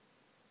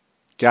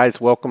Guys,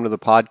 welcome to the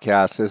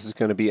podcast. This is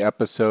going to be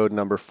episode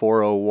number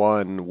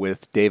 401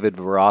 with David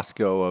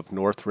Verosco of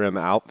North Rim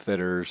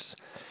Outfitters.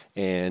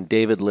 And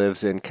David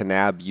lives in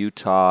Kanab,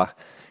 Utah,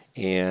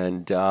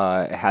 and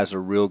has a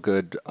real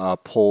good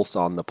pulse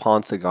on the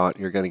Paunsaugunt.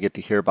 You're going to get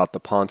to hear about the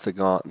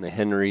Paunsaugunt and the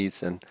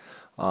Henrys and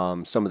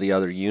some of the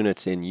other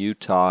units in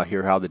Utah,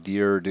 hear how the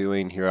deer are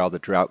doing, hear how the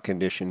drought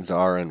conditions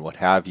are, and what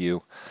have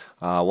you.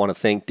 I want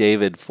to thank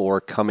David for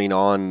coming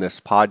on this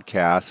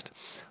podcast.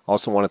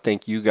 Also want to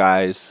thank you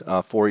guys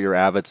for your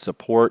avid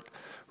support.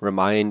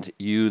 Remind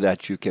you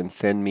that you can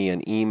send me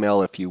an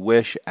email if you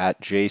wish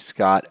at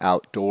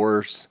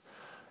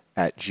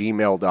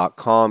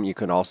jscottoutdoors@gmail.com. You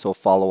can also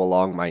follow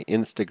along my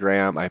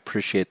Instagram. I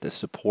appreciate the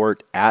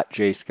support at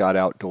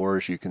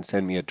jscottoutdoors. You can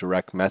send me a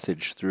direct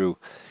message through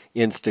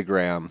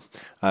Instagram.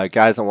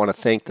 Guys, I want to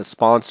thank the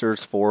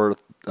sponsors for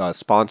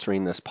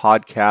sponsoring this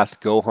podcast.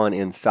 Go Hunt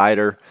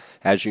Insider.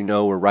 As you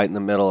know, we're right in the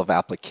middle of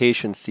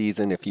application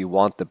season. If you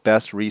want the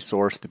best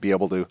resource to be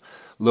able to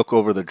look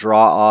over the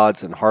draw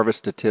odds and harvest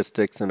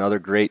statistics and other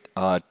great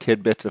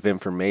tidbits of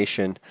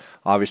information,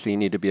 obviously you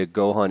need to be a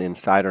Go Hunt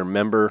Insider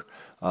member.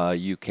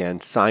 You can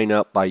sign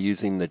up by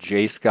using the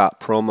JScott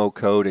promo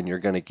code, and you're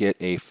going to get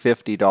a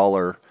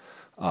 $50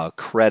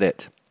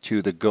 credit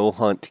to the Go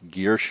Hunt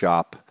Gear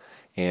Shop.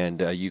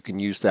 And you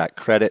can use that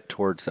credit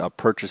towards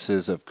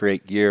purchases of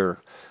great gear.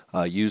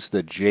 Use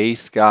the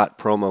JScott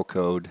promo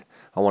code.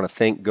 I want to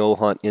thank Go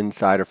Hunt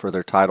Insider for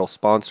their title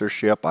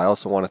sponsorship. I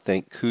also want to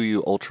thank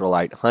KUIU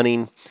Ultralight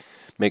Hunting.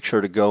 Make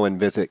sure to go and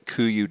visit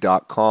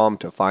KUIU.com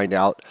to find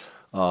out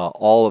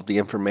all of the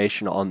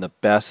information on the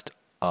best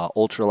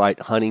ultralight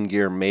hunting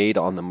gear made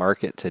on the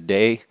market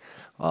today.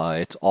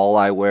 It's all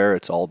eyewear,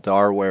 it's all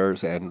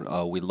Darwares, and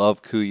we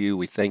love KUIU.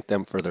 We thank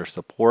them for their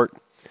support.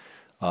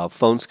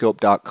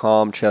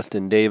 Phonescope.com,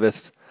 Cheston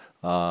Davis.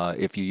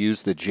 If you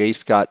use the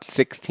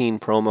JScott16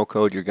 promo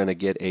code, you're going to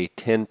get a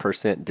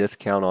 10%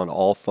 discount on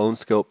all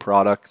Phonescope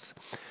products,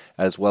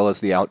 as well as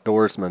the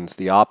Outdoorsman's,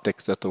 the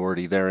Optics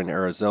Authority there in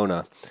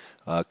Arizona.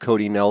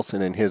 Cody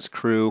Nelson and his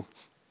crew,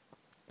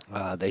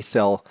 they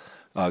sell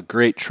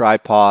great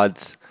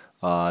tripods.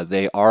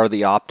 They are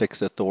the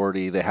Optics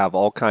Authority. They have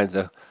all kinds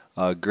of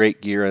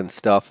great gear and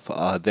stuff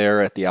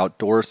there at the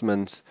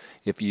Outdoorsman's.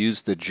 If you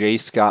use the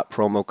JScott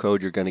promo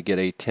code, you're going to get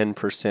a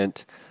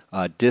 10%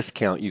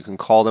 discount. You can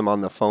call them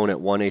on the phone at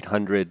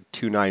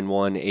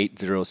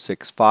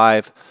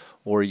 1-800-291-8065,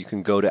 or you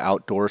can go to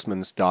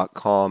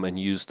outdoorsmans.com and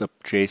use the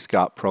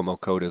JScott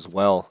promo code as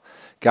well.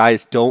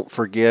 Guys, don't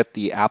forget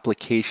the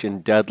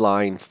application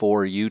deadline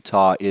for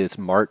Utah is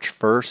March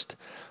 1st.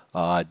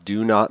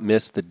 Do not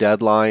miss the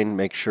deadline.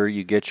 Make sure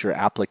you get your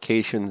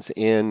applications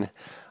in.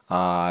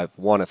 I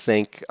want to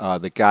thank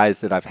the guys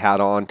that I've had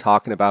on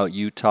talking about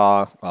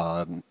Utah.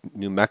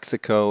 New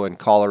Mexico and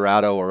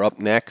Colorado are up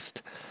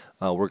next.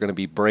 We're going to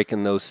be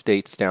breaking those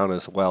states down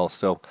as well.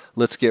 So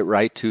let's get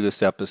right to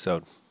this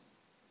episode.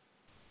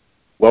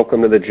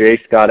 Welcome to the J.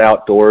 Scott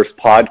Outdoors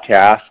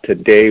podcast.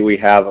 Today we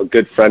have a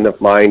good friend of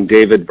mine,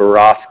 David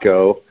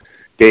Verosco.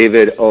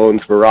 David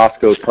owns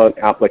Verosco's Hunt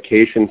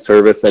Application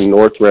Service and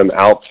North Rim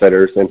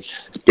Outfitters. And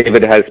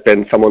David has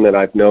been someone that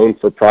I've known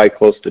for probably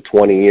close to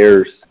 20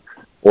 years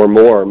or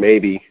more,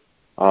 maybe.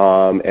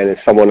 And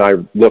it's someone I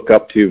look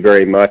up to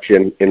very much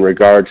in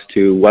regards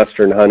to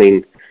Western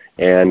hunting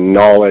and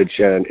knowledge,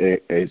 and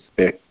is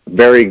a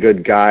very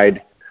good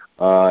guide,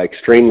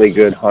 extremely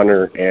good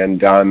hunter,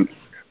 and I'm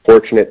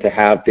fortunate to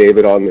have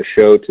David on the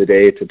show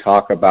today to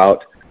talk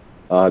about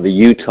the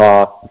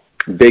Utah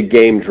Big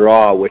Game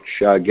Draw,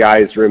 which,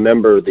 guys,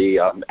 remember the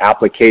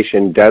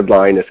application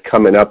deadline is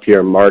coming up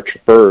here March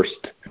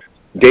 1st.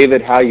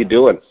 David, how you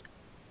doing?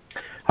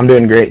 I'm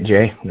doing great,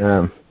 Jay.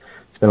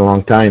 It's been a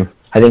long time.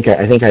 I think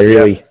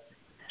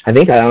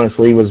I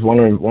honestly was one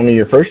of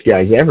your first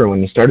guys ever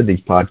when you started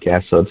these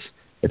podcasts, so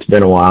it's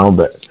been a while,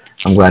 but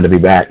I'm glad to be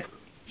back.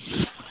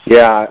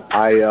 Yeah,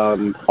 I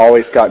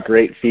always got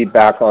great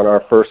feedback on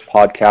our first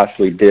podcast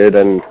we did,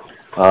 and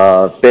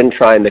been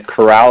trying to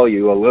corral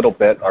you a little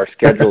bit. Our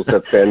schedules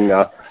have been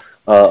a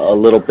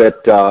little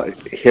bit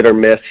hit or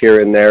miss here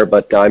and there,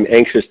 but I'm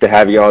anxious to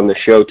have you on the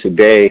show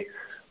today.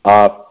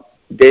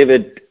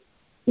 David,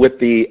 with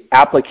the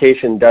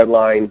application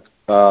deadline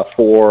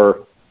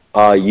for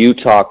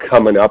Utah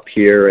coming up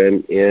here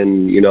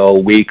in a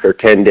week or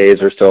 10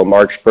 days or so,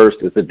 March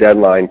 1st is the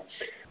deadline.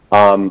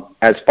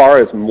 As far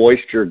as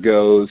moisture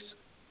goes,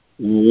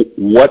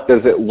 what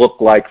does it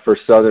look like for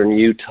southern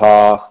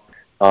Utah?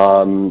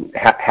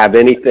 Have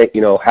anything,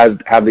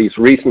 have these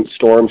recent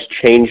storms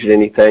changed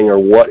anything, or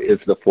what is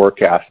the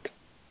forecast?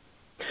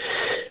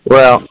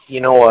 Well,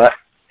 you know what?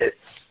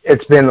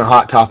 It's been the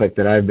hot topic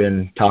that I've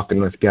been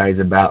talking with guys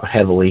about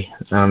heavily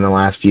the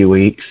last few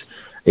weeks.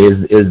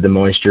 Is the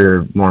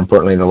moisture, more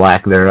importantly, the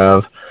lack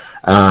thereof.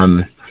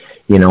 When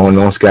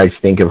most guys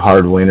think of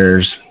hard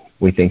winters,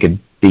 we think of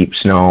deep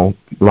snow,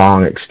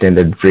 long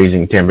extended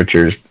freezing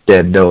temperatures,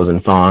 dead does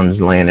and fawns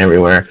laying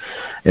everywhere.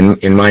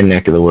 In my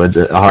neck of the woods,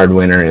 a hard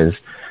winter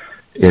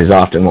is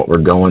often what we're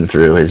going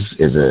through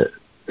is an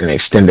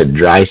extended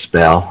dry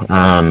spell.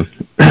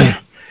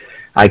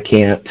 I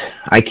can't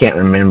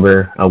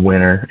remember a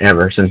winter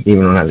ever since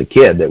even when I was a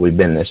kid that we've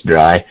been this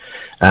dry.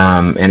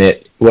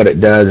 And what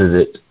it does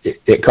is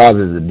it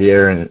causes the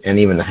deer and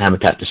even the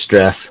habitat to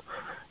stress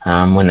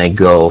when they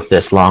go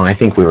this long. I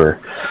think we were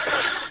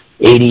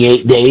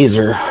 88 days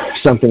or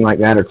something like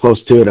that, or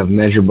close to it, of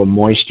measurable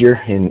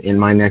moisture in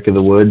my neck of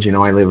the woods. You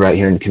know, I live right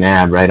here in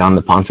Kanab, right on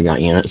the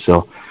Paunsaugunt unit,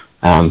 so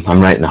I'm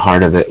right in the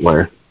heart of it,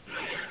 where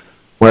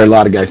a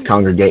lot of guys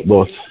congregate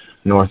both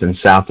north and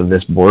south of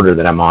this border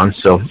that I'm on.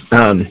 So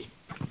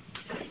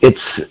it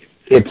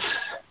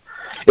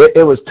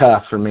was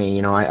tough for me.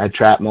 You know, I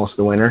trapped most of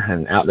the winter,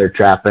 and out there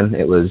trapping,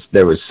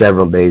 there was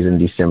several days in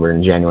December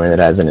and January that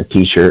I was in a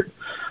t-shirt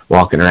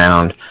walking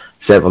around.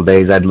 Several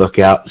days I'd look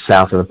out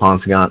south of the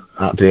Paunsaugunt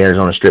out to the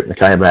Arizona Strip and the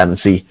Kaibab and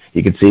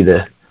you could see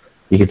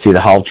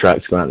the haul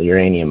trucks going out the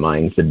uranium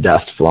mines, the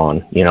dust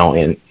flowing, you know,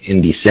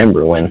 in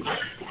December, when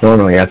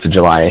normally that's a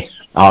July,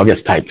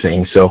 August type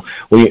thing. So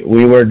we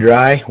are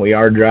dry,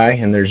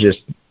 and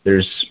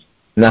there's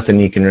nothing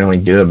you can really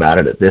do about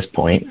it at this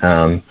point.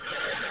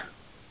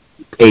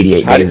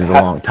 88 days is a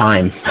long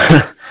time.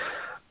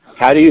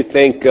 How do you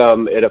think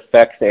it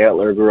affects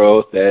antler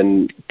growth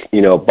and,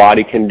 you know,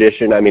 body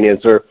condition? I mean,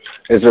 is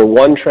there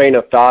one train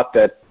of thought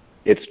that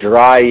it's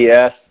dry,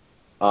 yes,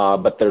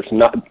 but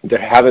there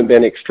haven't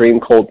been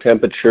extreme cold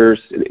temperatures,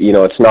 you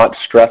know, it's not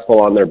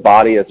stressful on their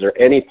body? Is there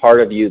any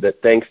part of you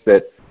that thinks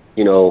that,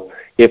 you know,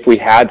 if we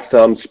had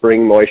some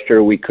spring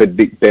moisture, we could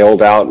be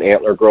bailed out and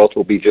antler growth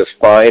will be just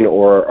fine?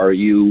 Or are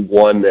you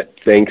one that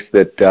thinks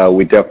that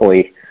we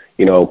definitely,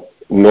 you know,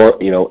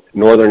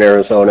 northern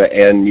Arizona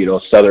and, you know,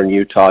 southern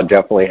Utah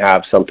definitely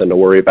have something to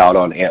worry about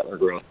on antler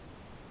growth?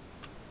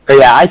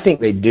 Yeah, I think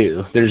they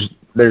do.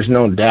 There's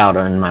no doubt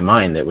in my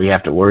mind that we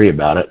have to worry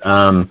about it.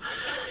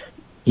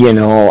 You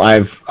know,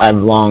 I've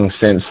long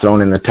since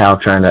thrown in the towel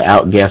trying to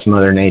outguess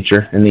Mother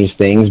Nature in these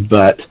things,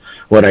 but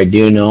what I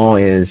do know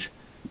is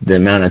the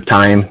amount of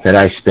time that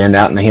I spend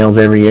out in the hills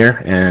every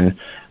year and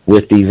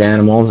with these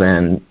animals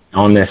and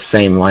on this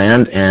same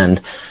land,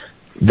 and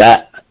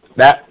that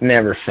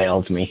never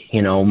fails me.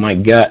 You know, my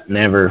gut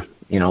never,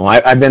 you know,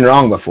 I've been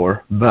wrong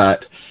before,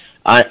 but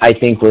I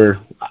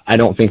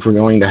don't think we're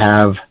going to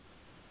have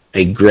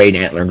a great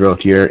antler growth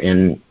year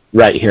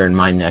right here in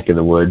my neck of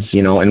the woods,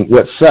 you know. And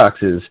what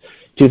sucks is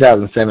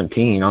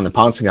 2017 on the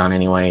Paunsaugunt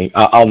anyway,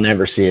 I'll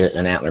never see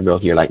an antler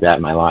growth year like that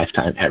in my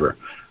lifetime ever.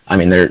 I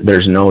mean,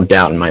 there's no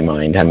doubt in my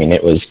mind. I mean,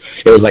 it was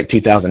like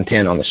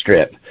 2010 on the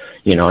Strip.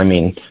 You know, I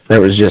mean,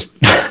 there was just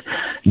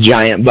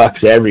giant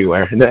bucks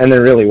everywhere, and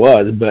there really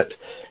was.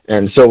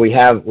 And so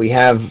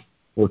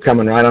we're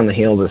coming right on the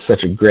heels of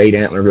such a great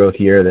antler growth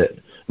year that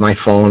my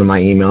phone and my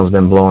email has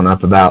been blowing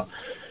up about,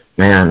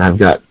 man, I've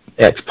got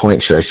X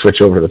point, should I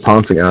switch over to the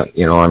Paunsaugunt?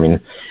 You know, I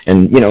mean,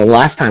 and, you know,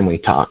 last time we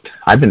talked,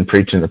 I've been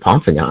preaching the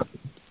Paunsaugunt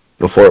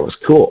before it was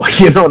cool.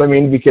 You know what I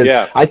mean? Because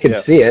I could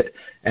see it.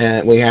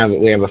 And we have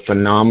a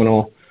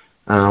phenomenal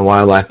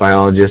wildlife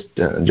biologist,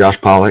 Josh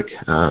Pollock.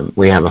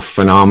 We have a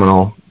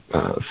phenomenal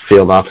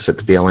field office at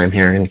the BLM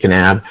here in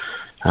Kanab,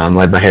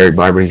 led by Harry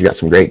Barber. He's got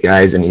some great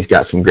guys, and he's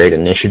got some great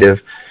initiative,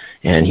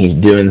 and he's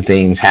doing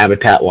things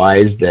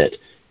habitat-wise that,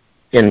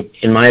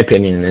 in my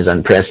opinion, is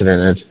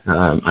unprecedented.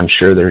 I'm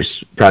sure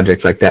there's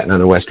projects like that in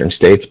other western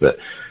states, but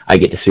I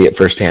get to see it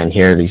firsthand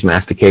here. These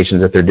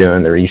mastications that they're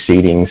doing, the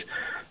reseedings,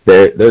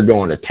 they're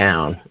going to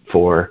town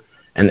for,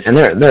 and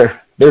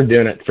they're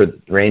doing it for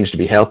the range to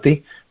be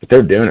healthy, but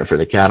they're doing it for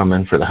the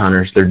cattlemen, for the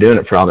hunters. They're doing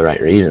it for all the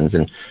right reasons.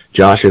 And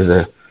Josh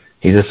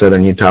he's a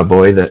Southern Utah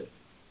boy that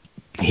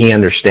he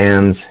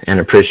understands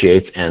and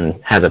appreciates and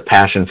has a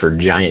passion for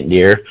giant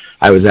deer.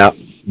 I was out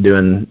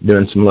doing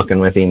some looking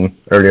with him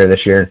earlier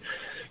this year.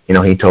 You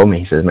know, he told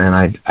me, he says,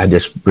 man, I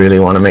just really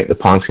want to make the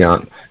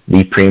Paunsaugunt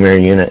the premier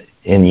unit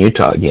in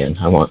Utah again.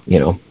 I want, you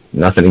know,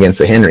 nothing against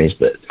the Henrys,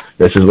 but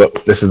this is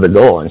the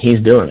goal, and he's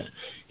doing it.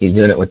 He's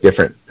doing it with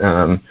different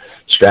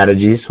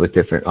strategies, with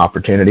different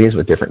opportunities,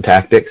 with different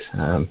tactics,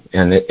 and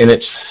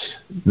it's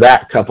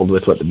that coupled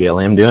with what the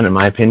BLM doing, in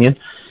my opinion,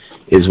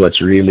 is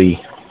what's really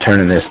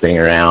turning this thing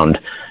around.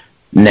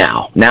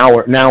 Now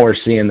we're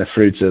seeing the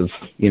fruits of,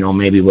 you know,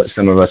 maybe what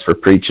some of us were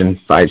preaching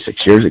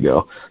 5-6 years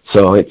ago.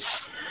 So it's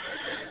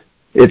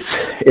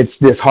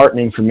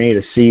disheartening for me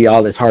to see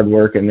all this hard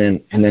work and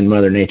then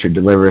Mother Nature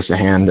deliver us a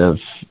hand of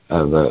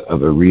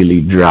a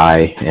really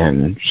dry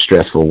and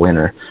stressful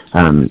winter.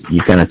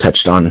 You kind of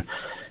touched on,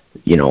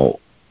 you know,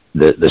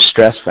 the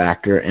stress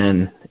factor,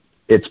 and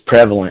it's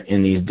prevalent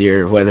in these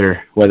deer,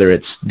 whether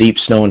it's deep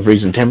snow and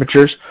freezing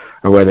temperatures,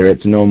 or whether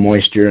it's no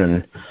moisture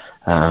and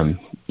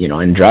you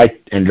know, and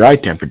dry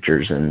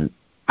temperatures. And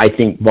I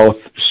think both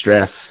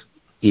stress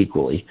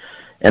equally.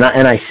 And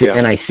I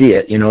see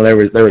it. You know,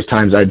 there was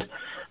times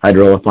I'd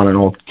roll up on an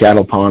old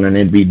cattle pond and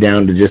it'd be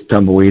down to just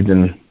tumbleweeds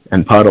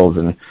and puddles,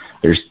 and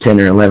there's 10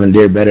 or 11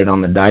 deer bedded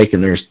on the dike,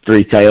 and there's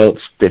 3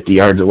 coyotes 50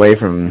 yards away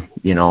from,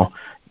 you know,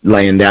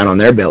 laying down on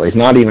their bellies,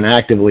 not even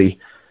actively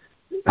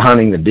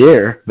hunting the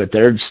deer, but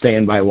they're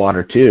staying by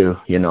water too.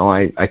 You know,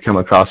 I come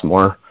across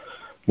more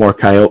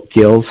coyote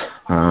kills,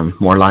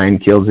 more lion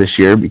kills this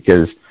year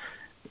because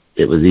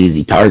was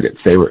easy targets.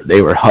 They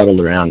were huddled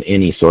around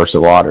any source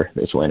of water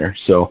this winter.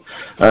 So,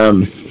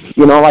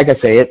 like I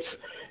say,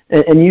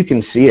 and you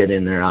can see it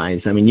in their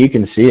eyes. I mean, you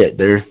can see it.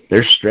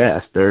 They're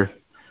stressed.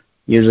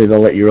 Usually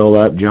they'll let you roll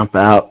up, jump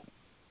out,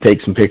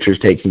 take some pictures,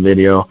 take some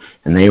video,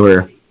 and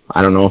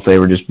I don't know if they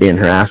were just being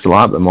harassed a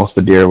lot, but most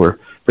of the deer were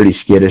pretty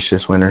skittish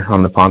this winter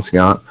on the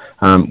Paunsaugunt.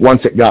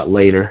 Once it got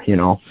later,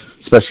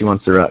 especially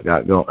once the rut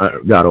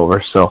got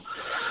over. So,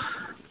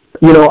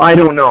 I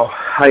don't know.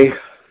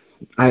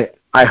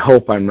 I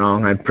hope I'm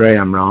wrong. I pray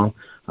I'm wrong.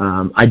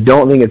 I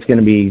don't think it's going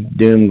to be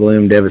doom,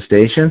 gloom,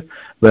 devastation,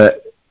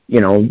 but,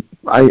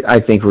 I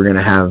think we're going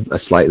to have a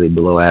slightly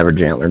below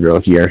average antler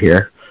growth year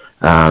here.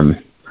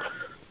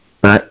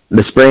 But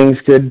the springs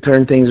could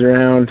turn things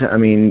around. I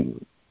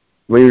mean,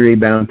 we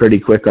rebound pretty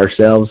quick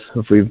ourselves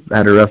if we've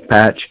had a rough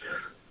patch.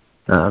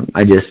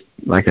 I just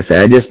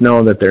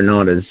know that they're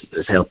not as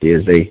healthy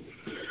as they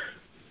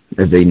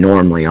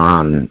normally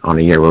are on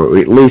a year where we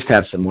at least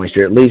have some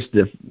moisture, at least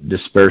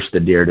disperse the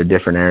deer to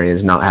different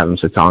areas, not have them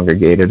so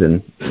congregated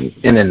and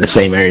in the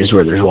same areas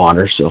where there's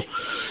water. So,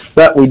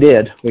 but we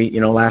did.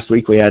 Last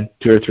week we had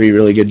 2 or 3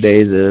 really good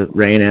days of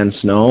rain and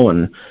snow,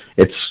 and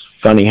it's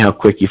funny how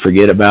quick you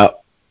forget about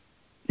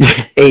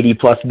 80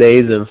 plus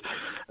days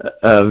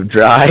of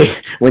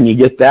dry when you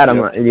get that.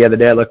 The other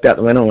day I looked out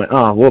the window and went,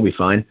 oh, we'll be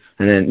fine.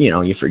 And then,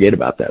 you forget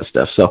about that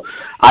stuff. So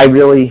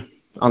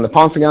on the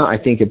Paunsaugunt, I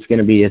think it's going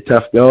to be a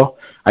tough go.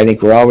 I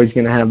think we're always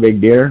going to have big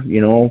deer,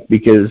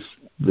 because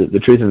the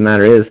truth of the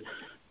matter is,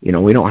 we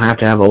don't have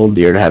to have old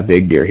deer to have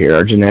big deer here.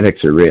 Our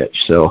genetics are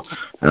rich. So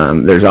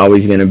there's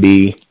always going to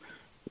be,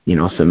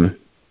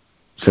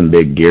 some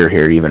big deer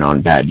here, even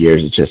on bad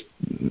years. It's just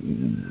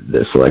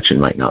the selection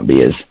might not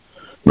be as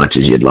much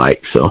as you'd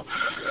like. So,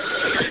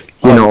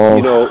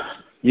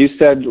 you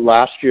said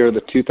last year,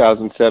 the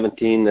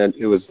 2017, that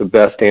it was the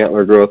best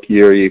antler growth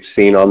year you've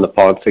seen on the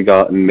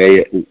Paunsaugunt and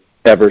may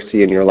ever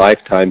see in your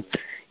lifetime.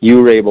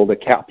 You were able to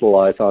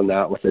capitalize on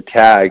that with a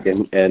tag,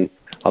 and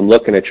I'm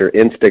looking at your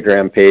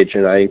Instagram page,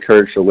 and I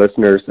encourage the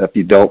listeners, if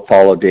you don't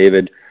follow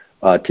David,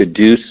 to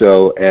do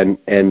so. And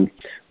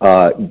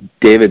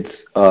David's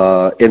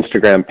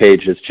Instagram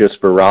page is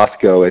just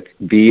Virostko. It's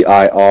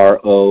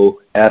Virostko.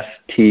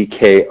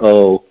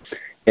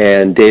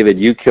 And David,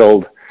 you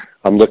killed,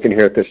 I'm looking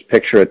here at this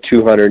picture, a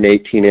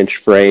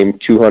 218-inch frame,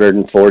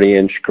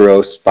 240-inch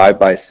gross,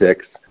 5x6.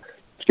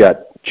 It's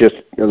got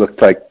it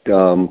looks like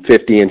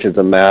 50 inches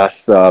of mass,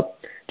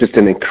 just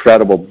an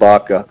incredible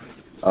buck.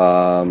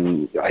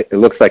 It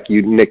looks like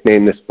you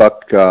nicknamed this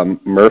buck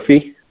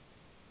Murphy.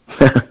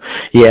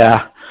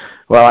 Yeah.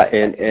 Well,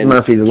 and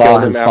Murphy's Law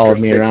has followed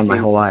me around my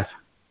whole life.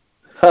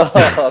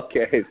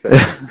 Okay. So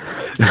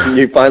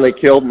you finally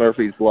killed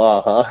Murphy's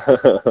Law,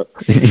 huh?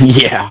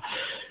 Yeah.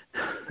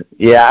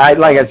 Yeah,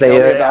 like I say,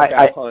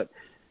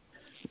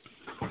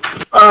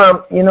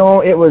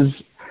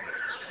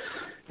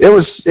 it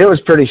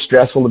was pretty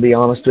stressful, to be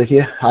honest with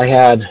you. I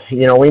had,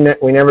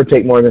 we never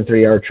take more than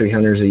 3 archery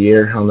hunters a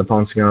year on the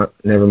Paunsaugunt,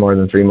 never more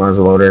than 3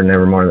 muzzleloader,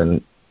 never more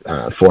than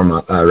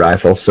 4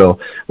 rifles. So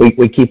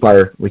we keep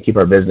our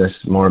business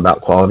more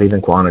about quality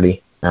than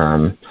quantity.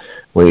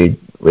 We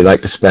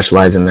like to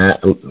specialize in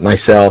that.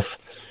 Myself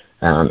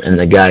and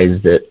the guys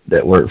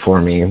that work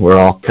for me, we're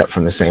all cut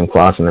from the same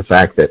cloth, and the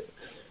fact that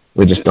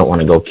we just don't want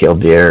to go kill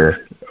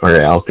deer or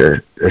elk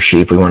or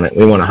sheep. We want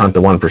to hunt the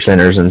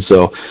 1%ers,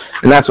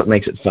 and that's what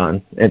makes it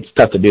fun. It's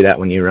tough to do that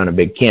when you run a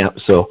big camp,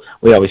 so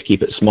we always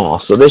keep it small.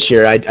 So this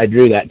year I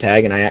drew that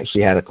tag, and I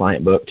actually had a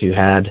client booked who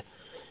had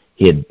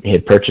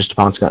purchased a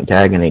Paunsaugunt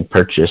tag, and he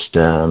purchased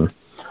a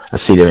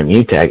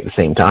CWMU tag at the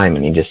same time,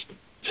 and he just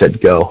said,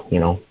 go,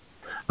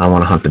 I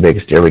want to hunt the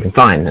biggest deer we can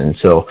find. And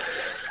so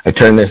I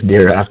turned this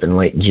deer up in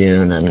late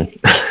June, and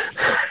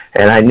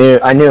and I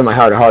knew in my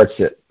heart of hearts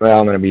that, well,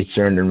 I'm going to be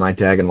surrendering my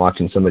tag and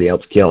watching somebody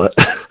else kill it,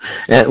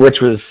 and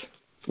which was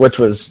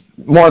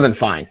more than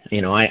fine.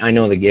 I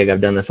know the gig.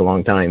 I've done this a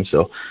long time.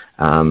 So,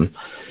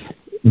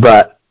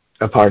 but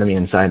a part of me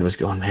inside was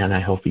going, man, I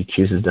hope he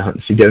chooses to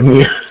hunt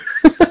CWMU.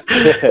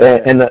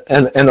 and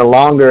the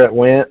longer it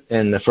went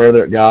and the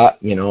further it got,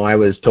 I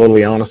was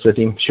totally honest with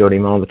him, showed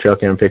him all the trail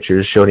cam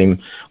pictures, showed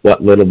him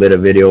what little bit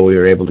of video we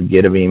were able to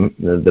get of him.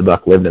 The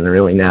buck lived in a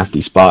really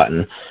nasty spot,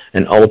 and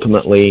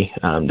ultimately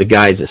the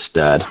guy's a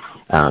stud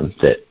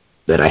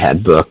that I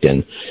had booked,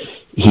 and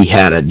he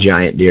had a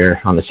giant deer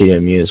on the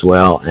CWMU as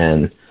well.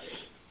 And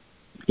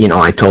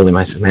I told him,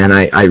 I said, man,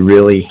 I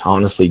really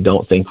honestly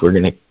don't think we're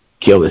going to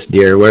kill this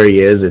deer. Where he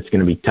is, it's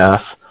going to be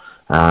tough.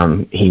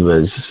 He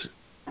was,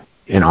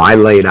 I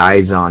laid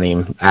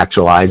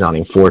actual eyes on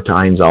him 4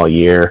 times all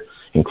year,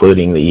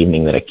 including the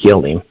evening that I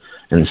killed him.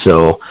 And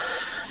so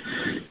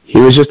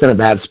he was just in a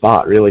bad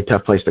spot, really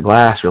tough place to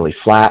glass, really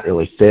flat,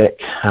 really thick.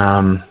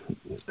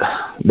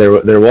 There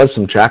was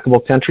some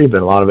trackable country,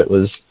 but a lot of it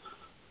was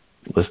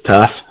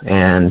tough.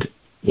 And,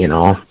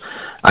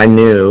 I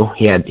knew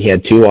he had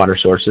 2 water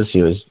sources.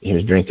 He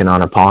was drinking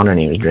on a pond, and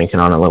he was drinking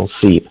on a little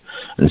seep.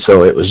 And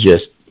so it was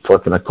just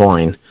flipping a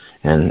coin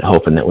and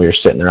hoping that we were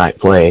sitting in the right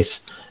place.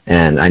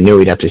 And I knew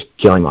we'd have to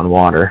kill him on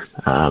water.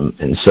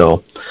 And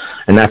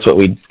that's what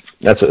we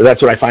that's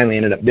what I finally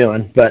ended up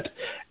doing. But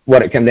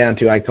what it came down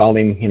to, I called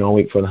him, a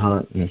week before the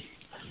hunt and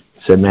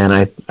said, man,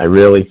 I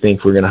really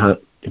think we're going to hunt.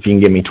 If you can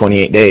give me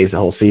 28 days, the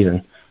whole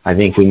season, I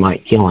think we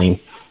might kill him.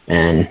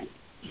 And,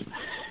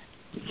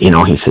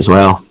 he says,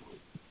 well,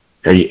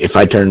 if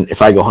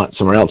I go hunt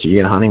somewhere else, are you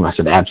going to hunt him? I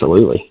said,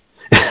 absolutely.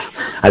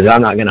 I said,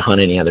 I'm not going to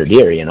hunt any other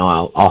deer.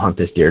 I'll hunt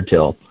this deer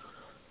till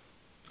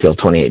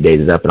 28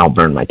 days is up, and I'll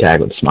burn my tag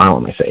with a smile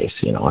on my face.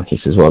 And he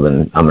says, well,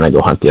 then I'm going to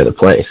go hunt the other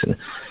place. And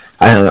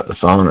I hung up the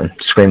phone and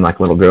screamed like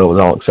a little girl.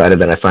 Was all excited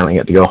that I finally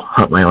got to go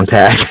hunt my own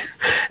tag,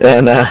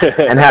 and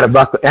had a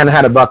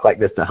buck like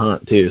this to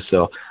hunt too.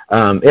 So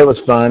it was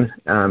fun.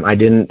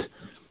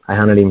 I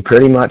hunted him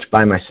pretty much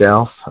by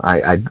myself.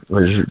 I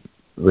was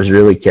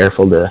really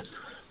careful to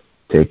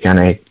kind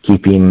of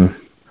keep him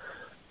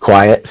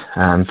quiet.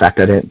 In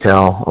fact, I didn't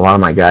tell a lot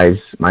of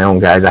my own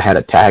guys, I had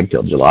a tag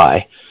till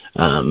July,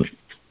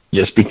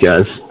 just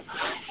because.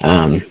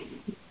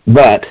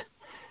 But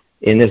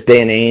in this day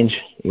and age,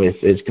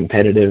 with as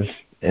competitive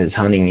as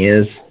hunting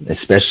is,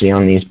 especially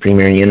on these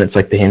premier units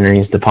like the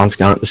Henrys, the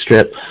Ponscon, the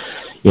Strip,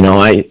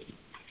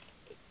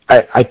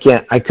 I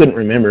couldn't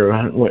remember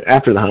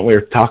after the hunt we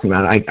were talking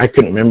about it. I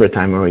couldn't remember a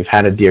time where we've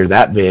had a deer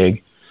that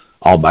big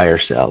all by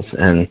ourselves,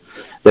 and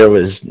there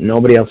was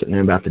nobody else that knew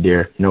about the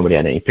deer. Nobody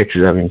had any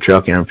pictures of him,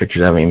 trail camera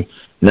pictures of him,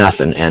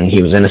 nothing. And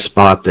he was in a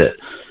spot that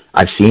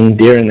I've seen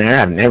deer in there.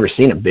 I've never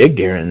seen a big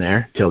deer in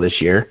there till this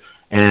year,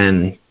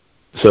 and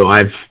so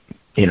I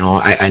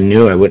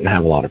knew I wouldn't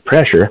have a lot of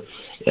pressure,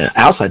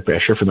 outside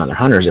pressure from other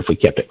hunters if we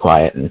kept it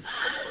quiet. And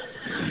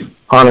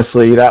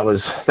honestly, that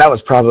was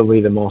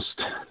probably the most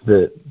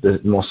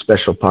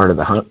special part of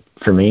the hunt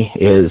for me,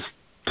 is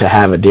to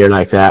have a deer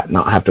like that,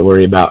 not have to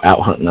worry about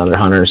out hunting other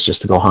hunters,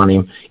 just to go hunt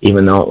him,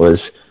 even though it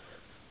was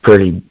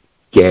pretty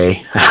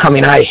gay. I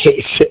mean, I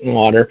hate shit in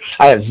water.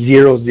 I have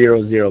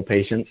zero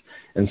patience,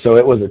 and so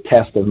it was a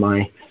test of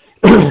my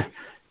to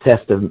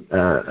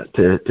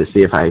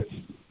see if I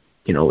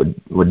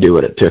would do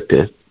what it took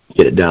to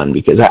get it done,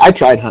 because I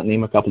tried hunting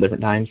him a couple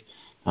different times.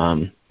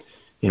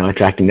 I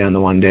tracked him down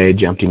the one day,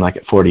 jumped him like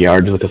at 40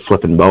 yards with a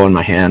flipping bow in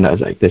my hand. I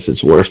was like, this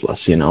is worthless,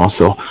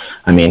 So,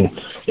 I mean,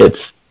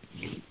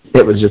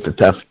 it was just a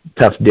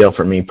tough deal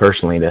for me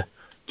personally to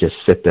just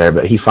sit there.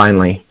 But he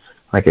finally,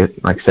 like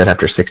I said,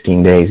 after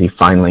 16 days, he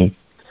finally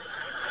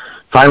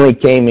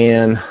came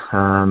in,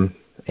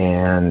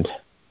 and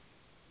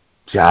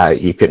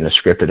you couldn't have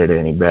scripted it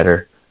any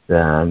better.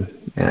 And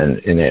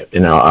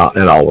it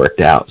all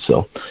worked out.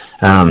 So,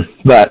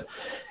 but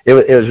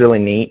it was really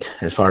neat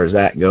as far as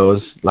that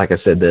goes. Like I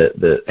said,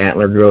 the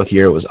antler growth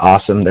year was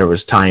awesome. There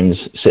was times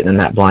sitting in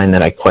that blind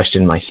that I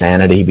questioned my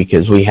sanity,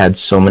 because we had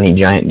so many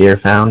giant deer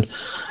found.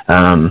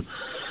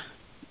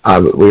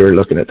 We were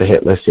looking at the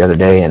hit list the other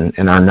day,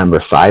 and our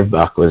number 5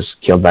 buck was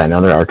killed by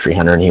another archery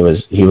hunter, and he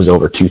was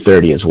over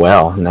 230 as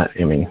well. And that,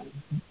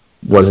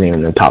 wasn't even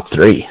in the top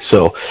 3.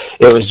 So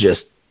it was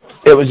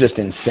just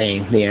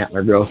insane, the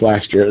antler growth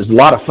last year. It was a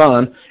lot of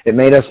fun. It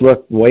made us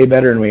look way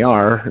better than we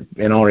are.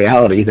 In all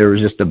reality, there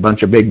was just a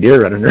bunch of big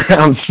deer running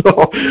around.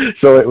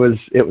 So it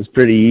was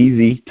pretty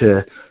easy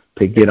to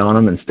get on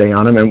them and stay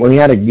on them. And we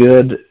had a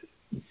good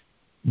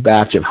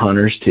batch of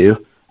hunters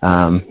too.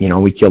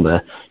 We killed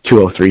a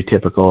 203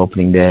 typical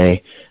opening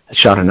day.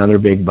 Shot another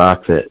big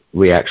buck that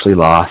we actually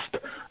lost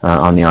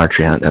on the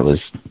archery hunt that was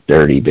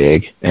dirty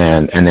big,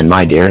 and then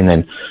my deer. And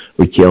then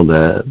we killed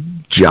a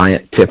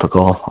giant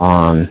typical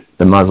on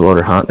the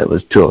muzzleloader hunt that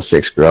was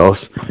 206 gross,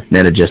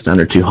 netted just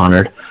under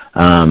 200,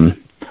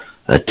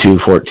 a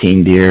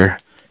 214 deer.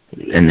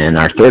 And then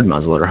our third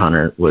muzzleloader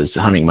hunter was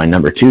hunting my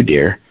number 2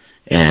 deer,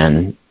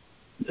 and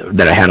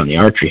that I had on the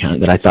archery hunt,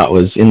 that I thought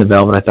was in the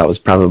velvet. I thought was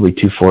probably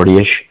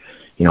 240-ish.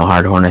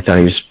 Hardhorn, I thought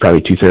he was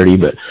probably 230,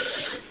 but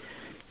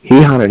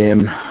he hunted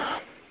him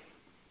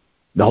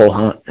the whole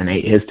hunt and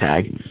ate his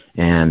tag,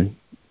 and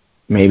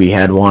maybe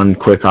had one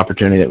quick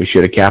opportunity that we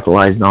should have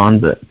capitalized on,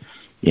 but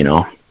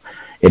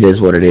it is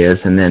what it is.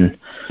 And then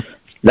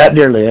that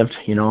deer lived,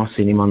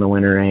 seen him on the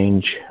winter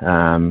range.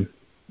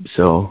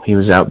 So he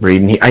was out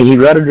breeding. He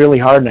rutted really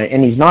hard,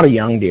 and he's not a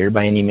young deer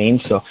by any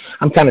means, so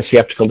I'm kind of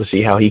skeptical to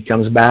see how he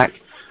comes back.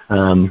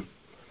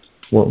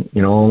 Well,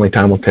 only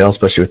time will tell,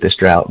 especially with this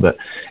drought. But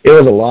it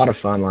was a lot of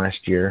fun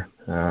last year,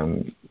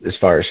 as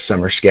far as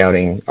summer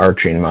scouting,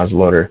 archery, and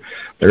muzzleloader.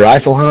 The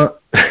rifle hunt,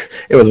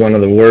 it was one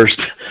of the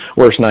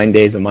worst 9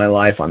 days of my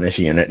life on this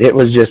unit. It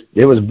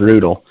was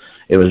brutal.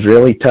 It was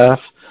really tough.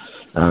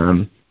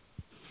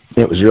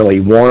 It was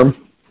really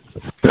warm.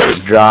 It was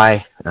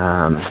dry.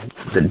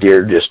 The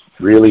deer just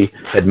really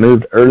had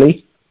moved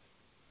early,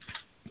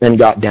 then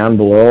got down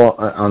below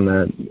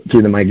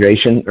through the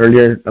migration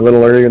a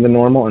little earlier than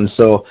normal. And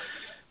so,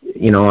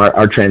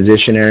 our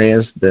transition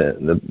areas,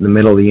 the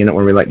middle of the unit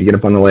where we like to get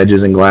up on the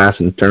ledges and glass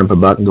and turn up a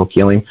buck and go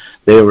kill him,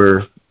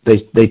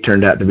 they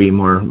turned out to be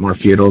more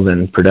futile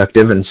than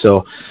productive. And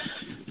so,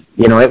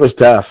 it was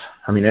tough.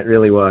 I mean, it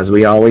really was.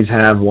 We always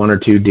have 1 or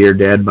 2 deer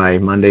dead by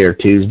Monday or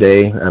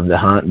Tuesday of the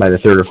hunt, by the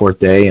 3rd or 4th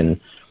day. And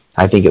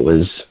I think it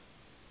was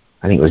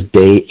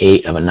day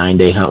 8 of a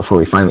 9-day hunt before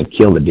we finally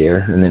killed a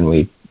deer. And then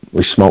we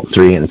we smoked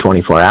 3 in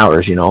 24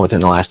 hours,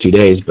 within the last 2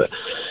 days. But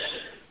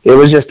it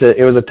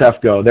was a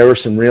tough go. There were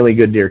some really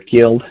good deer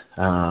killed.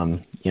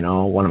 One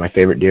of my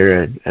favorite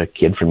deer, a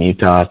kid from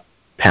Utah,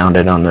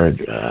 pounded on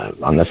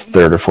the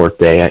third or fourth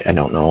day. I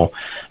don't know,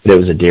 but it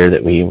was a deer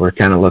that we were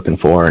kind of looking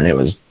for, and it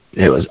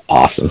was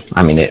awesome.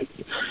 I mean, it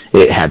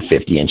had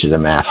 50 inches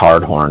of mass,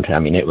 hard horned. I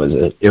mean, it was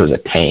a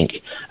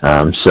tank.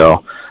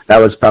 So that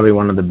was probably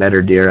one of the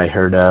better deer I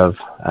heard of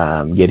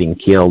getting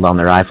killed on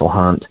the rifle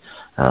hunt.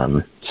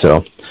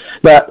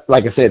 But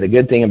like I say, the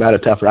good thing about a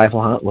tough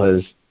rifle hunt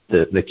was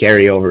the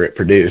carryover it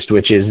produced,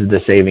 which is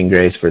the saving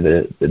grace for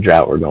the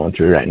drought we're going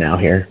through right now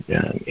here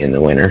in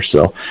the winter.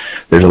 So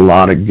there's a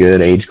lot of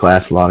good age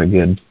class, a lot of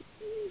good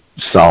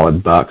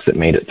solid bucks that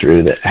made it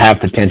through that have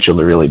potential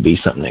to really be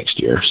something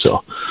next year.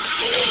 So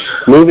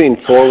moving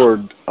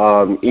forward,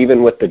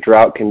 even with the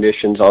drought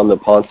conditions on the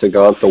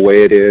Paunsaugunt the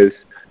way it is,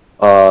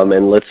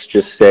 and let's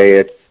just say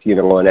it's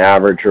an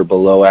average or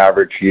below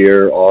average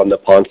year on the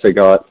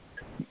Paunsaugunt,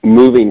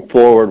 moving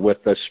forward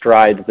with the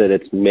strides that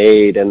it's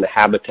made and the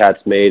habitats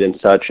made and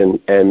such, and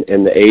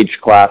the age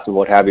class and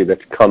what have you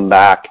that's come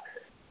back,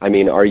 I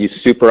mean, are you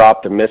super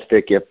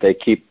optimistic if they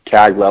keep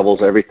tag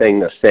levels, everything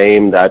the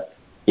same, that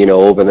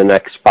over the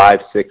next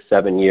 5, 6,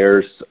 7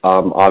 years,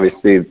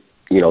 obviously,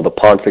 the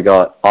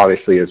Paunsaugunt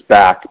obviously is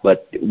back,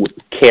 but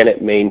can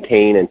it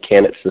maintain and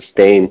can it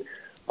sustain,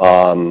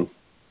 the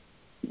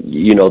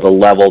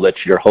level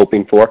that you're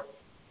hoping for?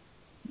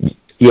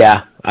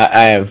 Yeah,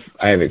 I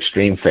have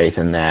extreme faith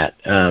in that.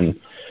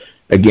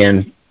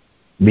 Again,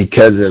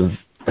 because of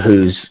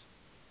who's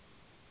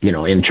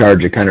in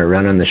charge of kind of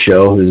running the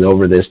show, who's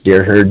over this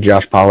deer herd,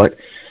 Josh Pollock.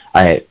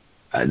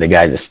 The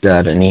guy's a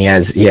stud, and he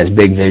has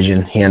big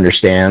vision. He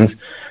understands.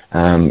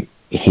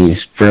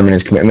 He's firm in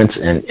his commitments,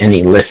 and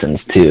he listens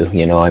too.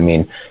 I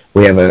mean,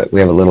 we have a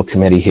little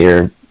committee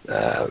here,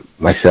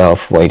 myself,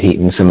 White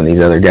Heaton, some of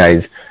these other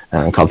guys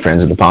called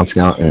Friends of the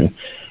Paunsaugunt, and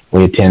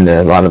we attend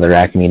a lot of the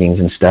RAC meetings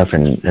and stuff,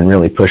 and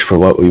really push for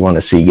what we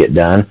want to see get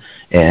done.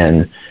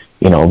 And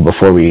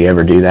before we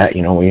ever do that,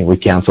 we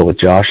counsel with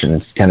Josh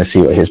and kind of see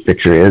what his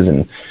picture is,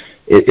 and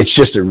it's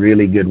just a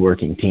really good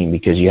working team,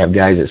 because you have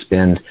guys that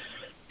spend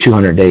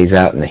 200 days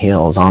out in the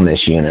hills on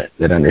this unit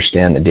that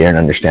understand the deer and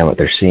understand what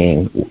they're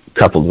seeing,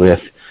 coupled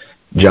with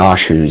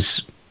Josh,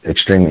 who's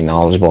extremely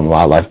knowledgeable in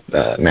wildlife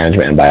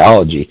management and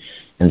biology.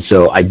 And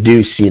so I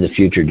do see the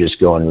future just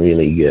going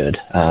really good.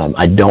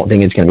 I don't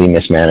think it's going to be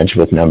mismanaged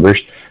with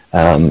numbers.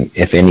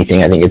 If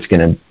anything, I think it's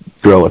going to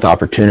grow with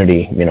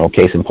opportunity.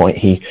 Case in point,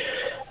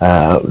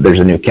 there's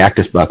a new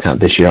cactus buck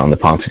hunt this year on the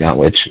Paunsaugunt,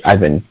 which I've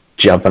been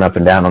jumping up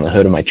and down on the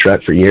hood of my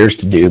truck for years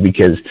to do,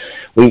 because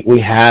we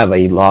have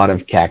a lot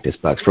of cactus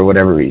bucks for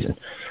whatever reason.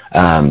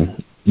 I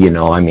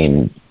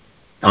mean,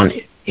 on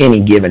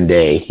any given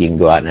day, you can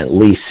go out and at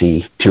least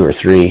see 2 or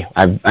 3.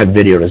 I've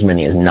videoed as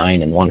many as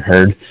 9 in one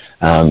herd.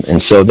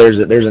 And so there's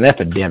an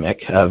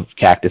epidemic of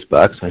cactus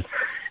bucks,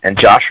 and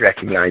Josh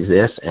recognized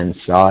this and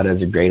saw it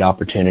as a great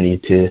opportunity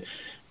to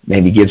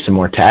maybe give some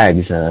more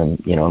tags,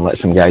 and let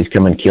some guys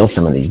come and kill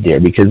some of these deer,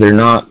 because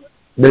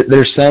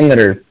there's some that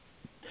are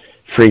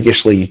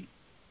freakishly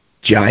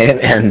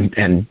giant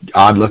and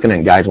odd looking,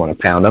 and guys want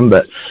to pound them,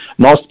 but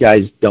most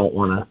guys don't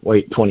want to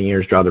wait 20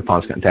 years, draw their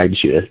Paunsaugunt tag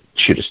to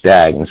shoot a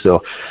stag. And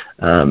so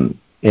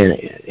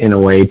in a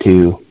way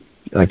to,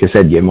 like I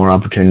said, get more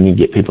opportunity,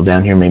 get people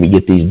down here, maybe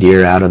get these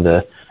deer out of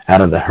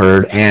the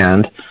herd,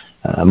 and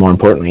more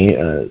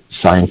importantly,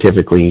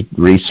 scientifically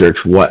research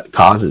what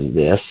causes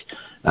this.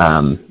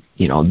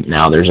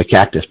 Now there's a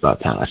cactus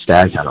buck hunt, a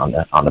stag hunt on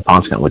the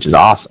Paunsaugunt, which is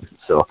awesome.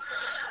 So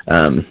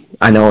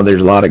I know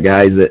there's a lot of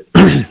guys that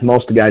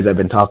most of the guys I've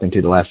been talking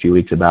to the last few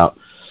weeks about,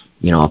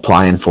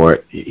 applying for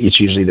it, it's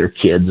usually their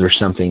kids or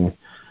something.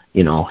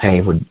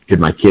 Hey, could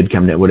my kid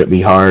come to it? Would it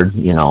be hard?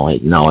 No,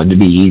 it'd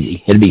be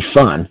easy. It'd be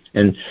fun.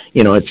 And,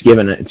 it's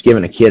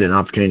given a kid an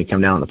opportunity to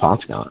come down on the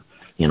Paunsaugunt,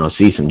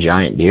 see some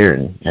giant deer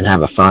and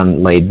have a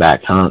fun, laid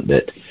back hunt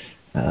that,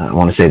 I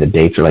want to say the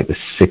dates are like the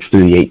 6th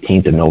through the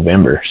 18th of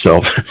November.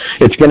 So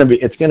it's going to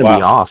be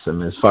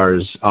awesome as far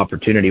as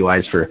opportunity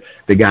wise for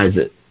the guys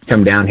that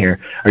come down here.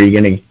 Are you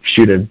going to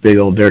shoot a big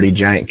old dirty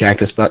giant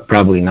cactus buck?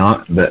 Probably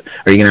not. But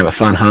are you going to have a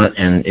fun hunt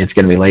and it's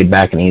going to be laid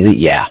back and easy?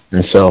 Yeah.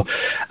 And so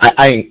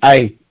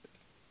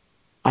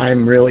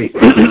I'm really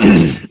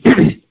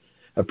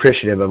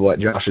appreciative of what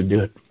Josh is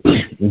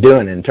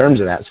doing in terms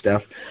of that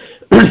stuff.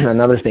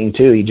 Another thing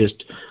too, he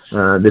just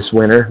this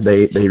winter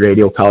they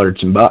radio collared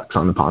some bucks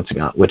on the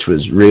Paunsaugunt, which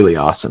was really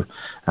awesome.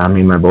 Me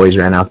and my boys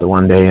ran out the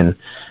one day and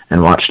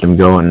watched them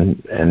go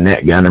and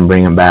net gun and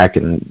bring them back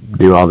and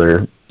do all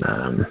their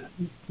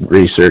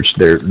research,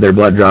 their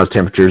blood draws,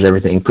 temperatures,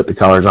 everything, put the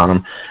collars on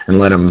them and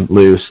let them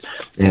loose.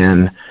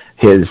 And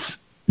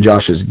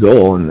Josh's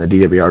goal and the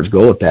DWR's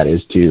goal with that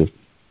is to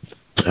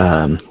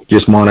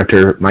just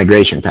monitor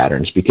migration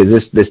patterns,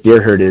 because this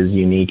deer herd is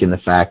unique in the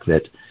fact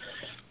that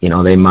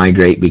they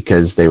migrate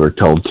because they were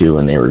told to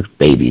when they were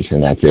babies,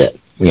 and that's it.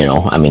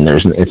 I mean,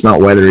 it's not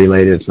weather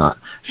related, it's not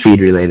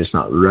feed related, it's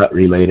not rut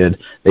related.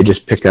 They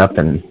just pick up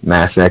and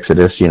mass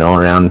exodus,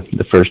 around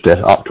the 1st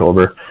of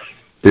October,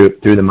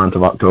 through the month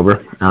of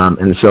October.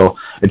 And so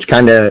it's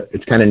kind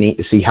of neat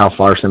to see how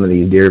far some of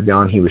these deer have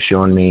gone. He was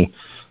showing me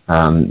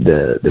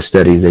the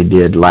studies they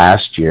did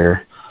last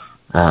year,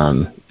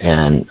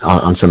 and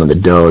on some of the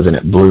does, and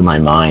it blew my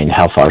mind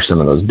how far some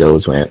of those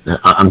does went.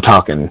 I'm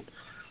talking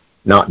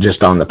not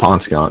just on the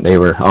Paunsaugunt, they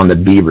were on the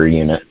Beaver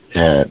unit,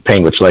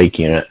 Panguitch Lake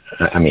unit.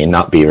 I mean,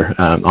 not Beaver,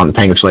 on the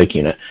Panguitch Lake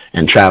unit,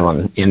 and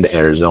traveling into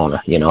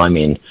Arizona. You know, I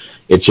mean,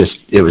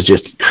 it was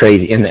just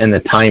crazy, and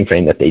the time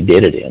frame that they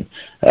did it in.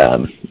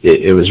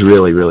 It was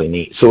really, really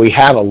neat. So we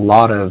have a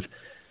lot of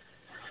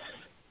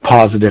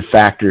positive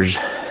factors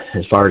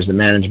as far as the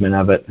management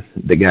of it,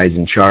 the guys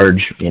in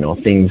charge. You know,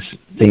 things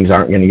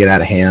aren't going to get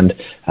out of hand.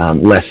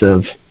 Less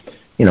of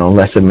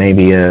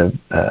maybe a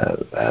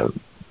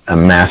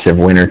massive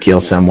winter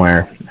kill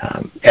somewhere.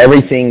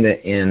 Everything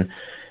that in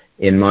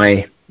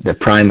the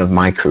prime of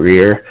my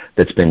career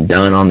that's been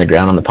done on the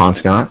ground on the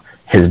Paunsaugunt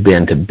has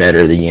been to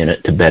better the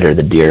unit, to better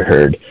the deer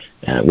herd.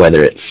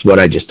 Whether it's what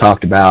I just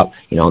talked about,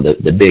 you know,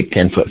 the big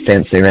 10-foot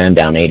fence they ran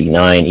down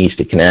 89 east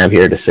of Kanab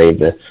here to save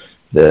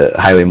the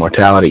highway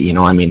mortality. You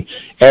know, I mean,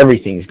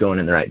 everything's going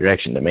in the right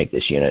direction to make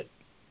this unit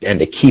and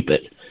to keep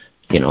it,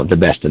 you know, the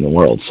best in the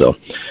world. So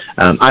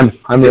I'm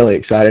really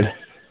excited.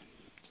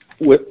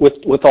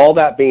 With all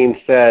that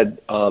being said,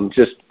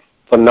 just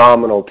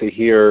phenomenal to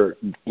hear,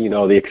 you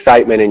know, the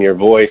excitement in your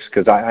voice,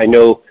 because I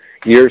know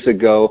years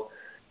ago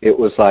it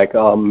was like,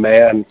 oh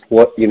man,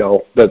 what, you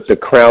know, the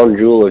crown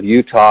jewel of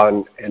Utah,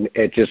 and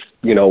it just,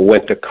 you know,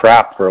 went to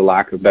crap, for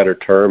lack of a better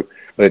term.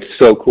 But it's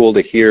so cool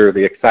to hear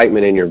the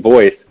excitement in your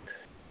voice.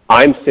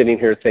 I'm sitting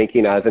here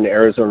thinking, as an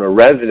Arizona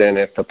resident,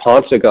 if the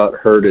Paunsaugunt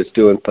herd is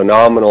doing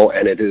phenomenal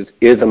and it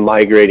is a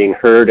migrating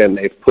herd and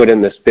they've put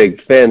in this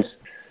big fence,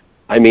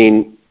 I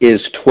mean,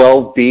 is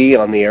 12B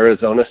on the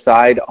Arizona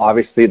side,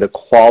 obviously the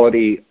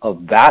quality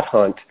of that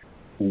hunt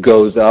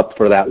goes up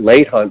for that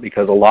late hunt,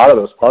 because a lot of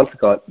those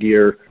Paunsaugunt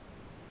deer,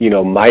 you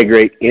know,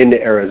 migrate into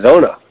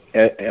Arizona.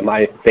 Am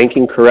I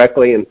thinking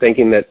correctly in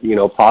thinking that, you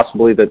know,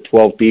 possibly the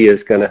 12B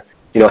is going to,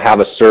 you know, have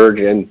a surge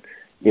in,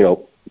 you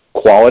know,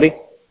 quality?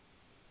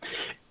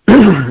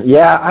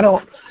 Yeah, I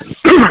don't.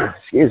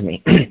 Excuse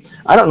me.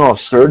 I don't know if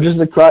surge is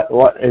the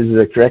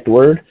correct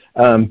word,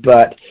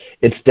 but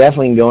it's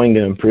definitely going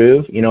to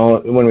improve. You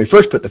know, when we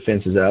first put the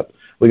fences up,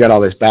 we got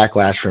all this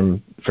backlash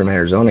from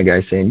Arizona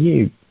guys saying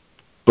you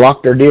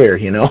blocked our deer,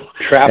 you know,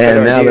 trapping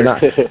and now deer.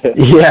 they're not.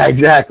 Yeah,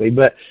 exactly.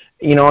 But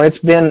you know, it's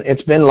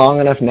been long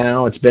enough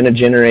now. It's been a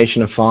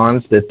generation of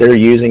fawns that they're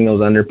using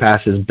those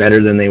underpasses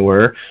better than they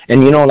were.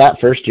 And you know, that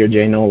first year,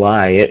 Jay, no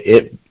lie,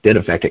 it did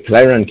affect it, because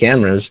I run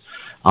cameras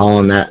all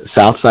on that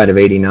south side of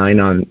 89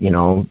 on, you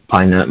know,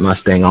 Pine Nut,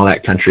 Mustang, all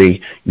that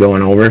country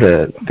going over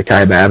to the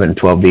Kaibab and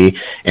 12B.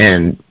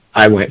 And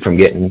I went from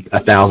getting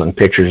 1,000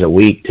 pictures a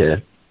week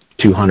to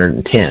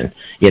 210,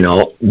 you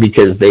know,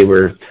 because they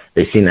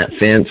seen that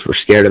fence, were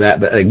scared of that.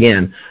 But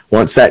again,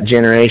 once that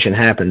generation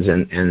happens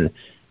and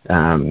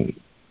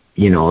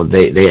you know,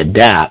 they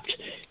adapt,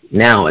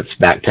 now it's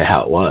back to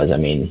how it was. I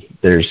mean,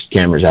 there's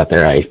cameras out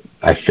there.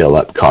 I fill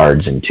up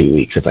cards in 2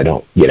 weeks if I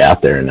don't get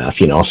out there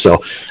enough, you know.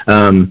 So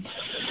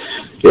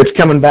it's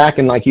coming back,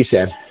 and like you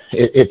said,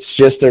 it's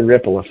just a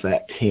ripple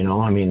effect, you know.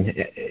 I mean,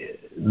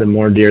 the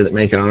more deer that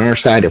make it on our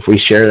side, if we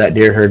share that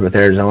deer herd with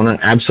Arizona,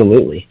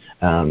 absolutely.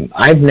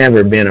 I've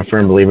never been a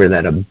firm believer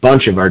that a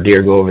bunch of our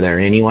deer go over there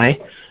anyway.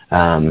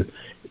 Some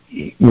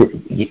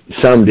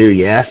do,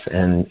 yes,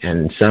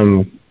 and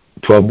some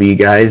 12B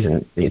guys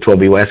and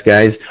 12B West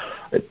guys,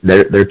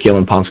 they're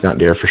killing Paunsaugunt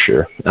deer for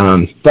sure.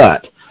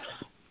 But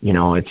you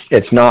know,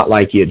 it's not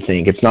like you'd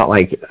think. It's not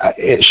like,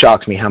 it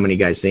shocks me how many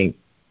guys think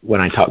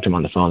when I talk to them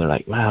on the phone, they're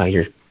like, wow,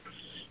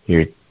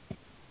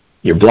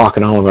 you're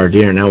blocking all of our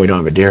deer. Now we don't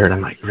have a deer herd. I'm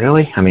like,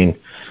 really? I mean,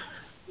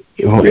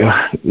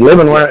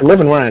 living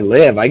where I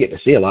live, I get to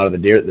see a lot of the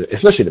deer,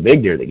 especially the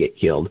big deer that get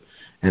killed.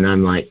 And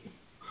I'm like,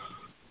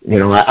 you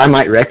know, I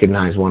might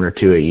recognize one or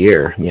two a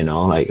year, you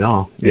know, like,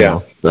 oh, you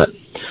know, but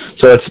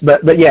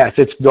yes,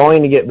 it's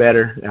going to get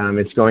better.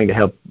 It's going to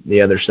help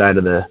the other side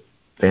of the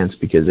fence,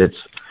 because it's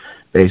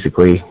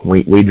basically,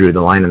 we drew the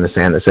line in the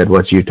sand that said,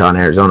 what's Utah and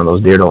Arizona?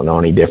 Those deer don't know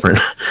any different,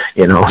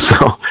 you know,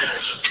 so.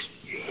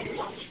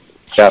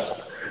 Yeah,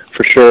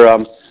 for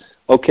sure.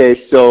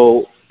 Okay,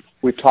 so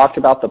we've talked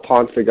about the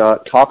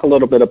Paunsaugunt. Talk a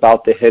little bit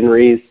about the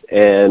Henrys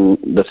and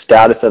the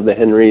status of the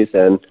Henrys,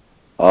 and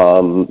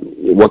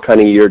what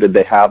kind of year did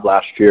they have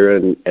last year,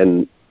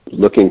 and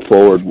looking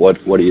forward, what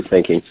are you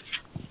thinking?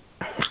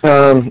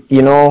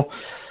 You know,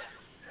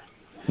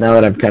 now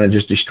that I've kind of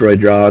just destroyed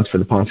draw odds for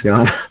the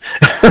Paunsaugunt.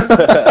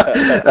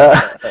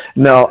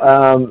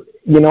 No,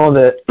 you know,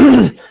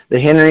 the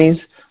Henrys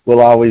will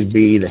always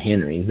be the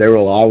Henrys. There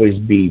will always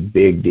be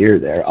big deer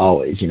there,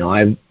 always. You know,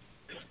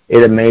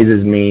 it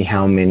amazes me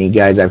how many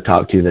guys I've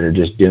talked to that are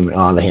just doing,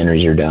 oh, the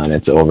Henrys are done,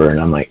 it's over. And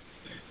I'm like,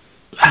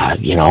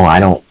 you know, I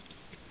don't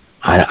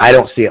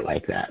see it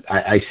like that.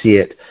 I see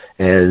it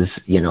as,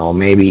 you know,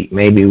 maybe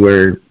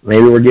we're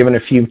giving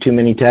a few too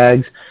many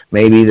tags.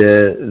 Maybe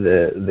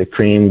the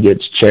cream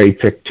gets cherry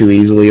picked too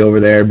easily over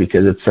there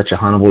because it's such a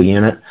huntable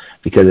unit,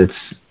 because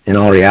in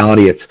all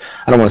reality,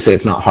 I don't want to say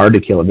it's not hard to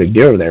kill a big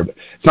deer over there, but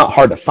it's not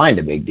hard to find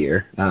a big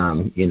deer.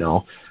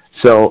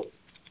 So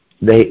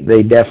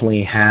they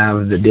definitely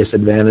have the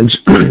disadvantage,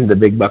 the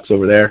big bucks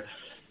over there.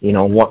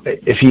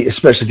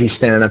 Especially if he's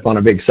standing up on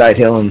a big side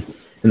hill and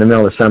in the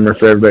middle of summer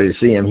for everybody to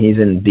see him, he's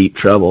in deep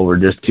trouble. We're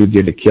just too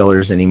good at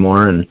killers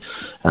anymore, and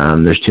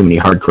there's too many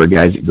hardcore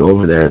guys that go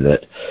over there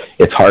that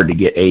it's hard to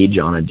get age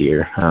on a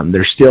deer.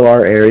 There still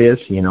are areas,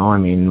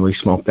 we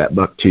smoked that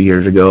buck 2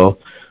 years ago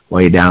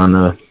way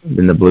down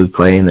in the blue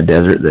clay in the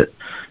desert that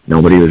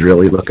nobody was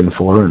really looking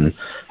for, and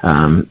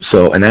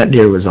that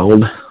deer was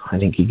old. I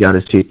think he got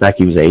his teeth back.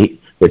 He was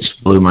 8, which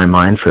blew my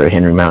mind for a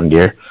Henry Mountain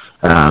deer.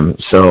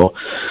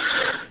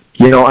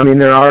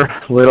 There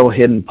are little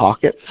hidden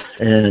pockets,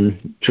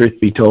 and truth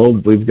be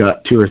told, we've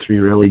got 2 or 3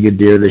 really good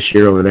deer this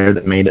year over there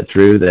that made it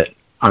through that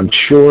I'm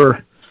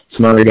sure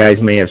some other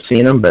guys may have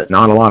seen them, but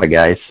not a lot of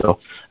guys. So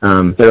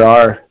there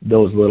are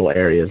those little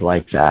areas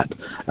like that.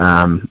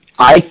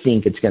 I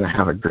think it's going to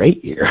have a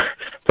great year,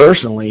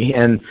 personally,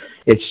 and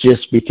it's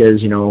just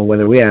because,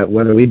 whether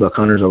we book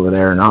hunters over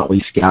there or not, we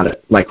scout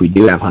it like we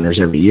do have hunters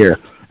every year.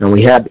 And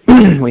we had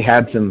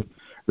some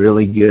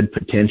really good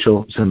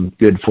potential, some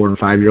good 4 and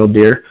 5-year-old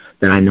deer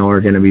that I know are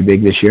going to be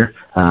big this year.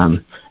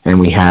 And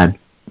we had,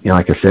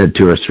 like I said,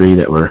 2 or 3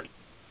 that were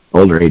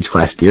older age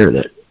class deer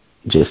that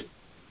just,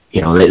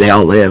 they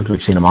all lived.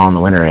 We've seen them all in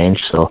the winter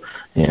range. So,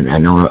 and I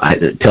know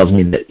it tells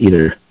me that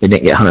either they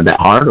didn't get hunted that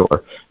hard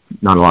or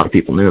not a lot of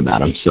people knew about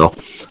them. So,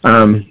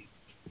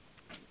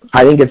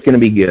 I think it's going to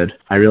be good.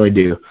 I really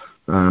do.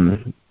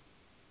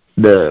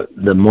 The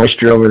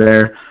moisture over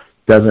there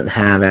doesn't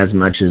have as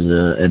much as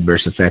an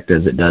adverse effect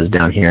as it does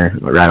down here,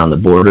 right on the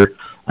border.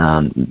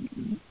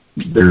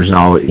 There's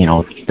always,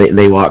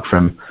 they walk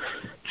from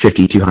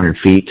 5,200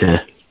 feet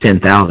to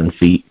 10,000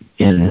 feet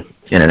in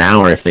an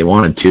hour if they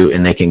wanted to,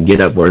 and they can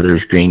get up where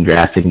there's green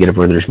grass. They can get up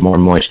where there's more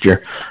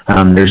moisture.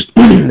 There's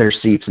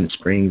seeps and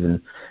springs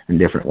and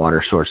different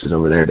water sources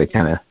over there to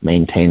kind of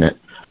maintain it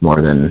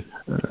more than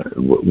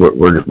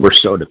we're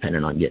so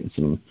dependent on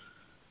getting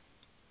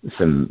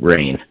some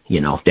rain,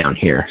 down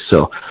here.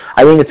 So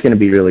I think it's going to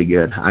be really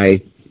good.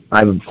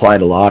 I've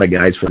applied a lot of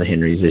guys for the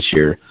Henrys this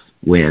year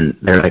when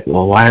they're like,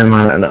 well, why am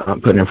I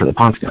not putting in for the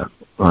Ponce Scout?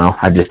 Well,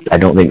 I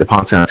don't think the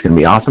Ponce Scout's going to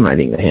be awesome. I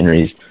think the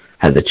Henrys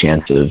has a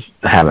chance of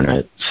having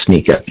a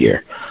sneak up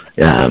year.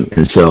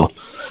 And so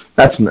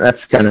that's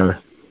kind of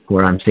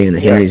where I'm seeing the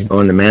Henrys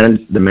going, the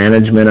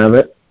management of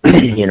it.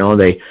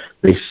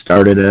 They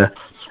started a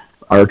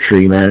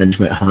archery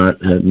management hunt,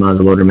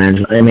 muzzleloader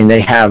management.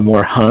 They have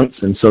more hunts,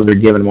 and so they're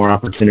given more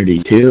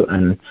opportunity too.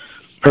 And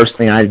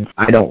personally, I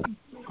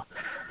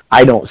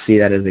don't see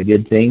that as a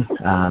good thing.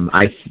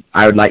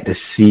 I would like to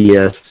see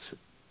us,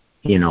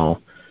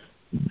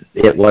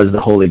 it was the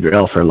holy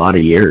grail for a lot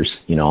of years.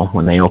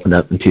 When they opened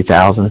up in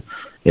 2000,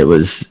 it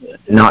was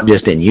not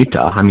just in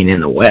Utah.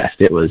 In the West,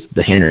 it was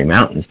the Henry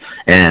Mountains,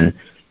 and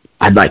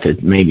I'd like to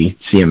maybe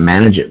see them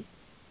manage it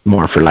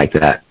more for like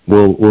that.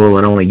 Will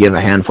it only give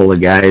a handful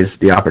of guys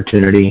the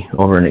opportunity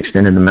over an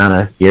extended amount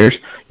of years?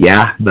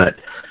 Yeah, but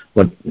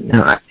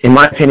in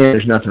my opinion,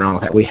 there's nothing wrong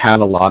with that. We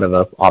have a lot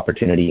of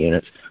opportunity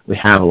units. We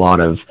have a lot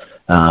of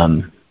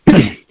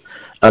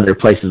other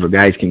places where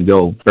guys can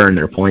go burn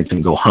their points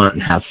and go hunt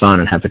and have fun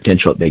and have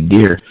potential at big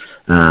deer.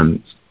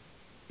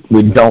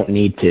 We don't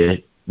need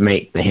to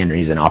make the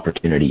Henrys an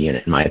opportunity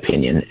unit, in my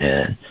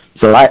opinion.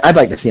 So I'd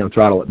like to see them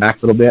throttle it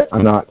back a little bit.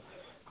 I'm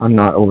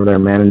not over there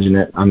managing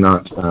it. I'm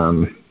not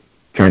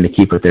trying to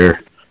keep with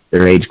their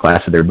age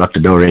class of their buck to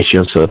doe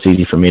ratio, so it's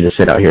easy for me to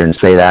sit out here and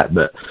say that,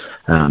 but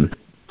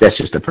that's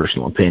just a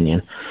personal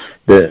opinion.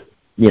 The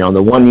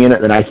one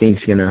unit that I think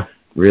is going to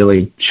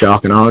really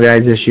shock and awe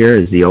guys this year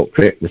is the Oak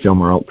Creek, the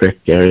Fillmore Oak Creek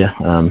area.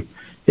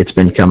 It's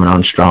been coming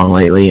on strong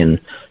lately, and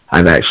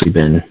I've actually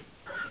been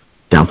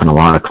dumping a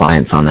lot of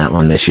clients on that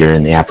one this year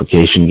in the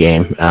application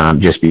game,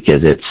 just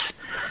because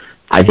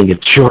I think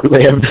it's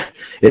short-lived.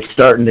 It's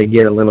starting to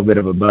get a little bit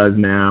of a buzz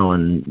now,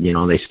 and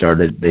they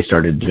started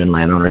doing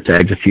landowner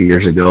tags a few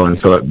years ago, and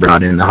so it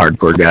brought in the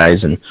hardcore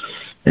guys,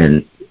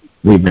 and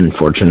we've been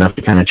fortunate enough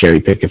to kind of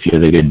cherry pick a few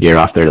of the good deer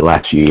off there the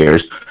last few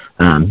years.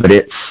 But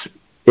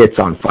it's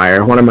on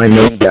fire. One of my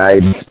main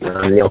guides,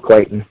 Neil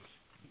Clayton,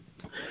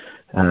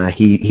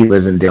 he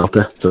lives in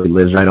Delta, so he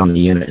lives right on the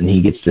unit, and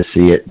he gets to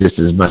see it just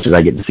as much as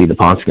I get to see the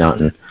Ponce Scout.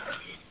 And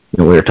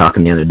we were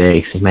talking the other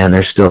day. He says, "Man,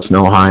 there's still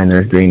snow high and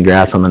there's green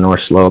grass on the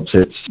north slopes.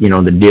 It's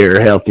the deer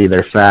are healthy,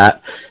 they're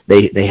fat.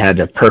 They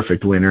had a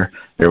perfect winter.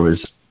 There was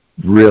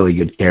really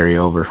good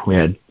carryover. We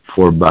had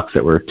 4 bucks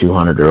that were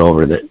 200 or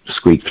over that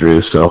squeaked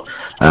through. So,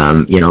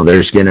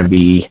 there's going to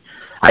be.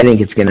 I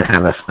think it's going to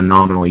have a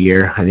phenomenal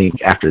year. I think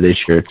after this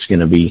year, it's going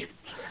to be.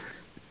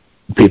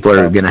 People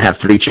are going to have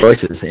 3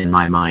 choices in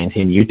my mind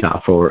in Utah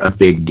for a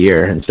big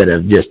deer instead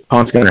of just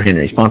Ponce Scout or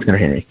Henry, Ponce Scout or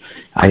Henry.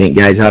 I think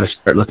guys ought to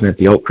start looking at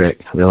the Oak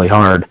Creek really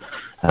hard,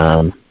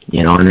 and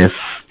if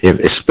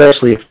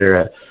especially if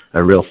they're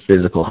a real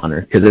physical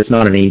hunter, because it's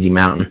not an easy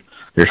mountain.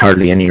 There's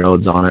hardly any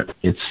roads on it.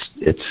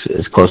 It's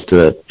as close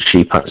to a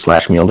sheep hunt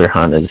 / mule deer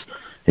hunt as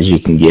you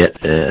can get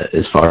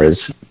as far as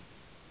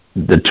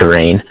the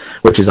terrain,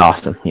 which is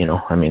awesome.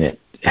 I mean, it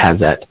has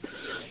that,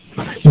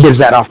 gives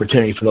that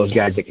opportunity for those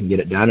guys that can get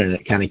it done, and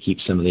it kind of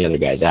keeps some of the other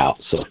guys out.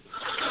 So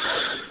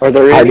I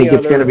think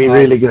it's going to be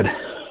really good.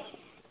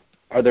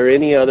 Are there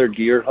any other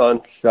deer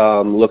hunts,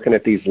 looking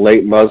at these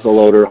late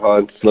muzzleloader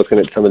hunts, looking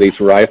at some of these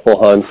rifle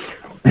hunts,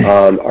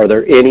 are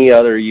there any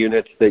other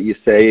units that you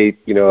say,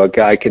 a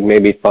guy can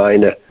maybe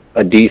find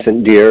a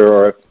decent deer,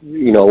 or,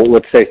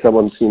 let's say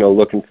someone's,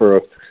 looking for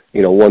a,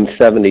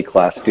 170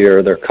 class deer?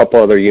 Are there a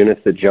couple other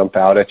units that jump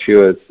out at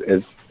you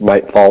as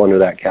might fall into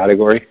that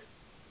category?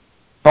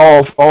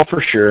 Oh,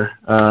 for sure.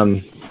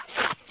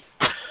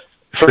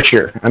 For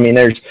sure. I mean,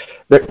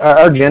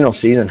 our general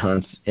season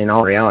hunts, in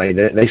all reality,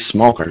 they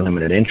smoke our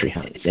limited entry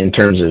hunts in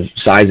terms of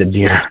size of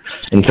deer,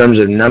 in terms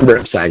of number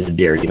of size of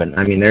deer even.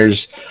 I mean,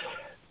 there's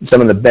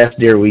some of the best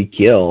deer we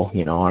kill.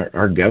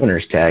 Our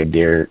governor's tag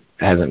deer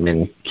hasn't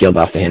been killed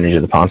off the hinge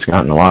of the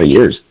Ponscot in a lot of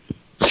years.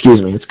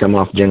 It's come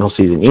off general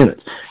season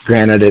units.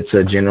 Granted, it's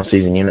a general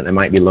season unit that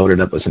might be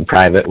loaded up with some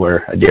private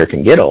where a deer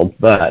can get old,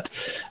 but,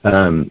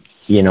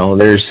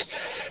 there's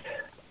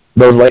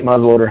those late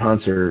muzzleloader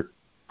hunts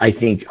I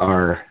think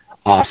are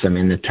awesome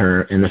in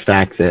the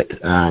fact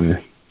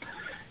that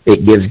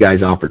it gives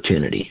guys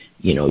opportunity.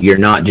 You're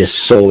not just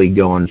solely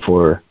going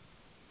for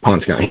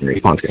Ponscot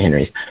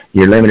Henrys.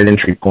 Your limited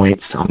entry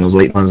points on those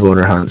late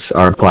muzzleloader hunts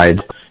are applied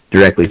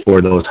directly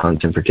for those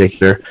hunts in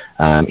particular.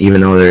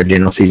 Even though they're a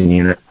general season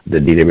unit, the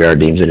DWR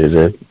deems it as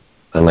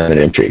a limited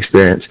entry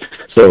experience.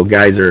 So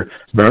guys are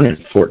burning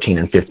 14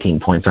 and 15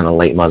 points on a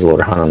late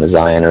muzzleloader hunt on the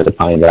Zion or the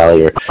Pine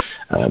Valley, or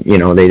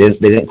they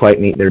didn't quite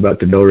meet their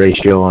buck-to-doe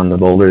ratio on the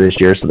Boulder this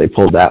year, so they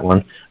pulled that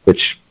one,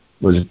 which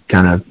was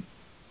kind of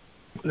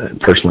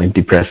personally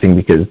depressing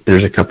because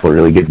there's a couple of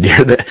really good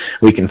deer that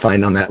we can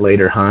find on that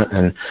later hunt.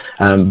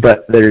 And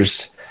but there's,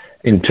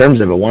 in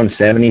terms of a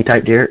 170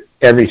 type deer,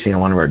 every single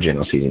one of our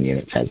general season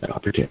units has that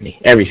opportunity.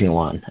 Every single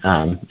one.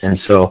 And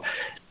so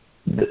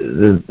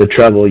the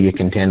trouble you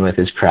contend with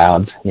is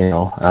crowds.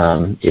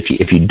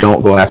 If you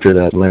don't go after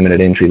the limited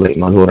entry late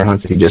muzzleloader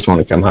hunts, if you just want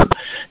to come hunt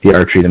the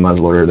archery, the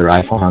muzzleloader, the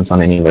rifle hunts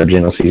on any of our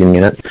general season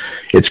units,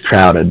 it's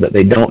crowded. But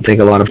they don't take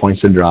a lot of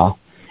points to draw.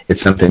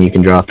 It's something you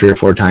can draw 3 or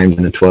 4 times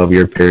in a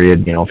 12-year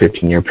period,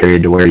 15-year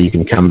period, to where you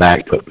can come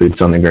back, put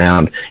boots on the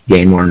ground,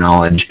 gain more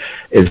knowledge,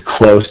 as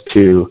close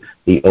to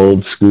the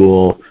old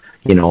school,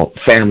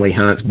 family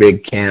hunts,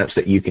 big camps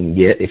that you can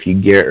get if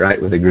you get it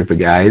right with a group of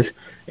guys,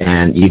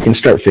 and you can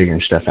start figuring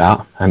stuff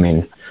out. I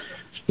mean,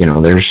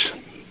 there's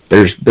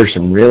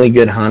some really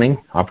good hunting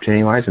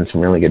opportunity-wise and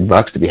some really good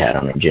bucks to be had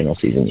on our general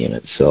season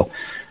units. So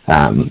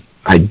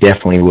I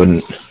definitely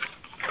wouldn't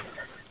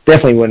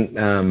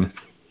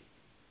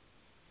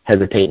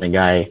hesitate in a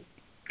guy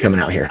coming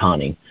out here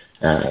hunting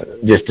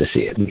just to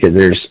see it, because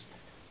there's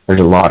a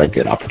lot of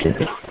good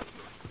opportunity.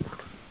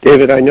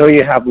 David, I know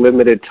you have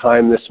limited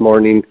time this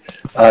morning.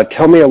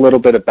 Tell me a little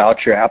bit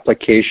about your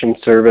application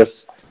service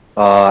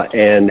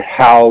and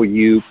how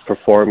you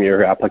perform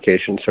your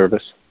application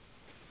service.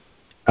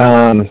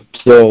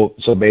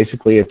 So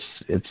basically,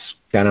 it's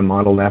kind of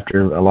modeled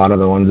after a lot of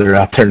the ones that are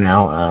out there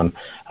now.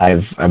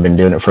 I've been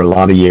doing it for a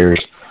lot of years.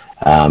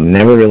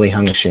 Never really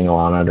hung a shingle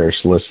on it or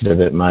solicited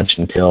it much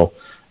until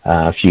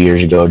a few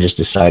years ago. Just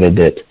decided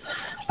that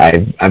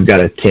I've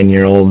got a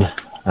 10-year-old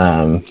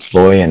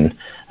boy and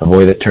a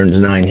boy that turns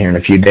 9 here in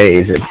a few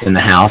days in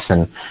the house,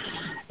 and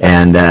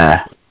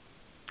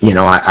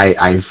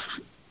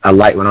a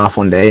light went off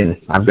one day,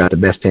 and I've got the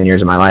best 10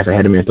 years of my life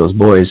ahead of me with those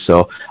boys.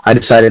 So I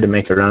decided to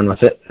make a run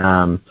with it,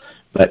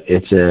 but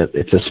it's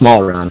a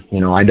small run.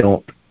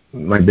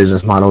 My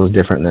business model is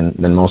different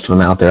than most of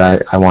them out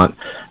there. I want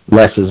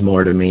less is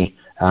more to me.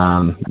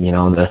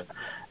 The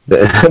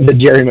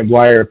Jerry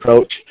Maguire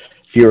approach,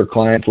 fewer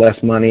clients,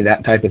 less money,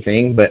 that type of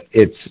thing, but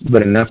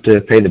enough to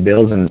pay the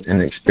bills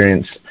and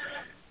experience,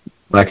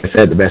 like I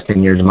said, the best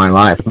 10 years of my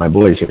life with my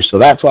boys here. So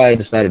that's why I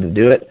decided to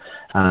do it.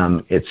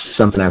 It's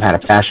something I've had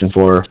a passion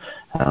for.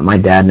 My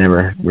dad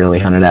never really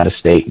hunted out of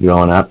state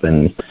growing up,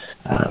 and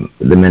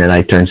the minute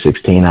I turned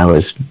 16, I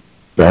was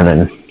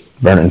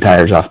burning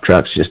tires off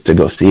trucks just to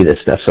go see this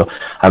stuff. So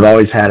I've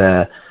always had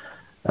a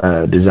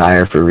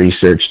desire for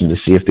research and to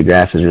see if the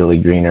grass is really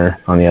greener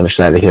on the other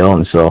side of the hill.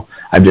 And so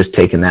I've just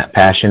taken that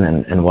passion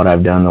and what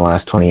I've done the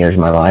last 20 years of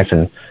my life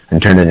and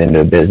turned it into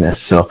a business.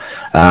 So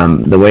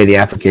the way the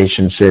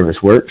application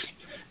service works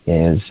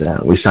is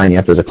we sign you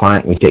up as a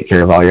client. We take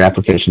care of all your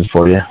applications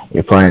for you. We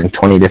apply in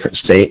 20 different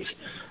states,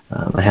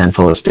 a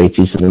handful of states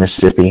east of the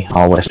Mississippi,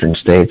 all western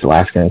states,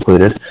 Alaska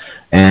included.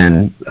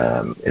 And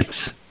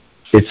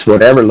it's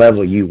whatever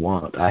level you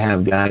want. I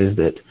have guys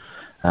that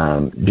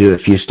do a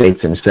few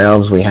states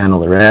themselves. We handle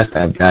the rest.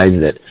 I have guys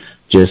that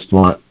just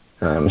want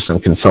some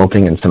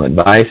consulting and some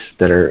advice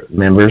that are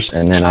members,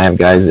 and then I have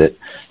guys that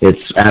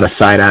it's out of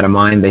sight, out of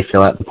mind. They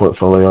fill out the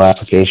portfolio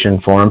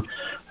application for them.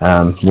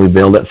 We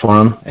build it for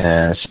them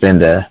and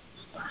spend a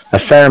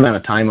fair amount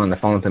of time on the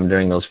phone with them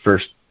during those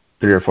first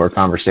 3 or 4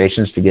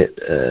 conversations to get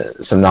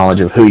some knowledge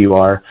of who you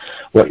are,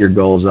 what your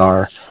goals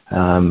are,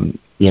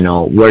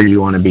 where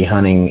you want to be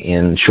hunting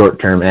in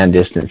short-term and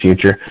distant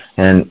future,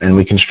 and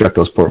we construct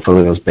those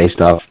portfolios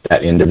based off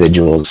that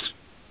individual's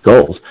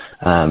goals.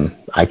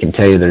 I can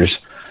tell you there's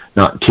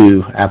not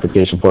two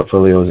application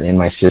portfolios in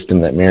my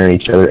system that mirror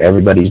each other.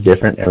 Everybody's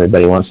different.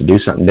 Everybody wants to do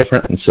something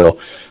different, and so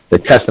the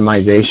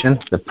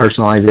customization, the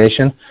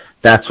personalization,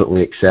 that's what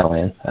we excel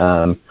in.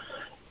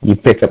 You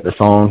pick up the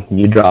phone,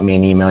 you drop me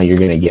an email, you're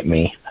going to get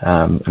me,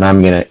 and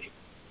I'm going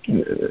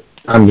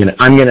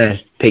to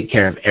take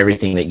care of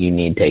everything that you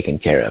need taken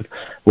care of,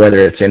 whether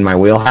it's in my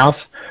wheelhouse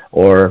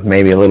or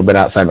maybe a little bit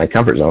outside my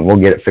comfort zone. We'll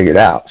get it figured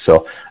out.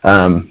 So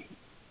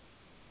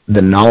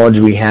the knowledge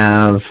we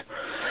have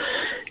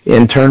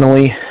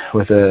internally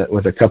with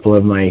a couple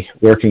of my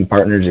working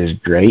partners is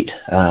great.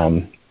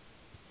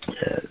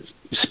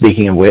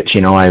 Speaking of which,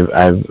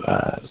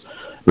 I've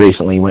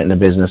recently went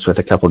into business with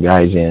a couple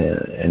guys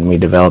and we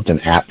developed an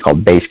app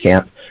called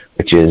Basecamp,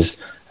 which is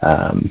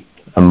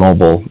a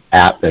mobile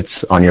app that's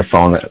on your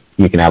phone that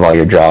you can have all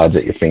your draw odds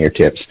at your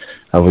fingertips.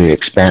 We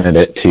expanded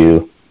it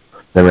to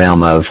the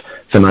realm of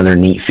some other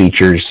neat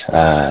features.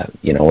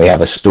 We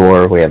have a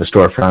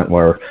storefront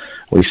where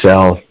we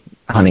sell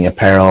hunting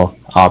apparel,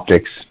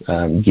 optics,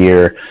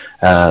 gear.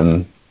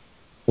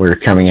 We're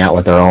coming out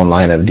with our own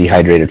line of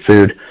dehydrated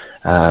food.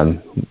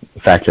 In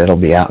fact, that'll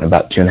be out in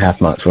about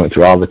 2.5 months. We went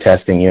through all the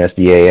testing,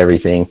 USDA,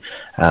 everything.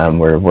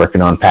 We're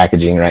working on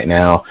packaging right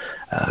now,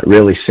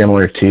 really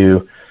similar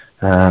to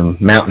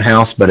Mountain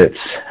House, but it's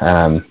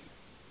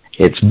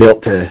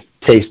built to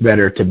taste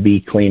better, to be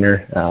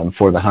cleaner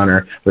for the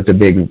hunter, with the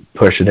big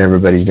push that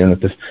everybody's doing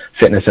with the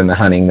fitness and the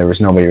hunting. There was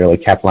nobody really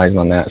capitalizing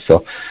on that,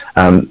 so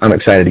I'm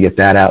excited to get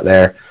that out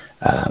there.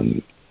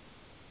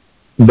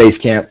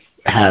 Basecamp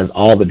has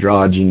all the draw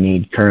odds you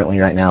need currently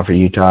right now for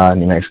Utah,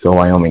 New Mexico,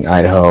 Wyoming,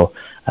 Idaho.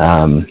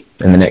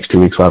 In the next 2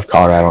 weeks, we'll have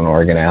Colorado and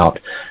Oregon out.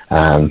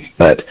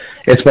 But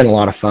it's been a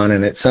lot of fun,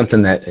 and it's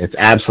something that it's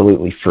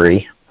absolutely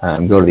free.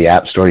 Go to the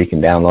App Store. You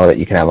can download it.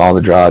 You can have all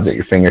the draw odds at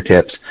your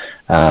fingertips.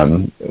 We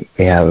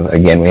have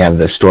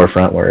the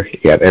storefront where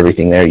you have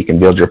everything there. You can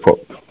build your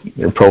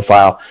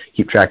profile,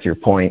 keep track of your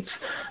points.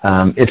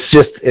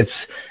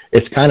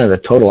 It's kind of the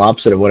total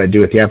opposite of what I do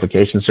with the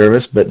application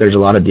service, but there's a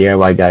lot of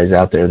DIY guys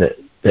out there that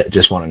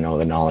just want to know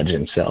the knowledge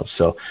themselves.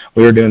 So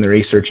we were doing the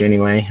research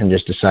anyway and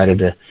just decided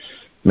to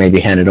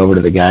maybe hand it over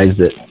to the guys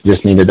that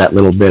just needed that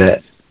little bit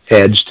of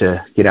edge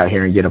to get out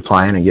here and get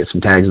applying and get some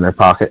tags in their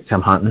pocket,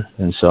 come hunting.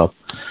 And so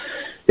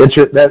there's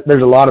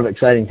a lot of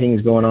exciting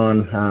things going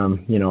on,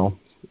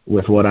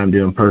 with what I'm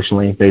doing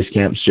personally.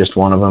 Basecamp's just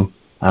one of them.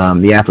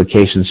 The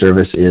application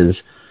service is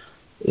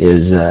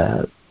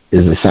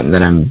something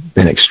that I've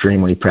been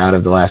extremely proud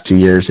of the last 2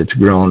 years. It's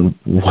grown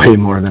way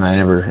more than I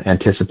ever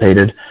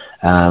anticipated.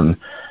 I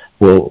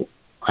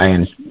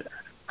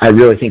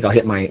really think I'll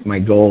hit my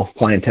goal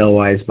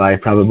clientele-wise by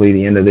probably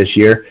the end of this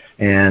year,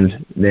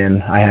 and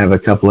then I have a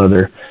couple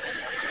other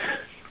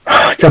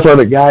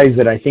guys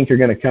that I think are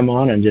going to come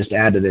on and just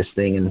add to this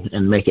thing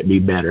and make it be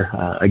better.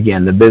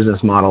 Again, the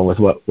business model with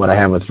what I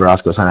have with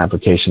Verasco's Hunt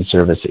Application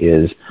Service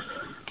is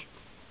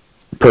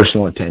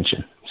personal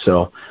attention.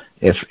 So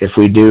if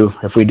we do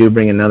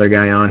bring another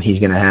guy on, he's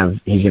gonna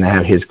have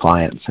his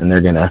clients, and they're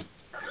gonna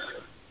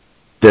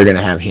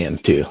have him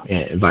too,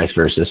 and vice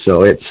versa.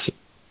 So it's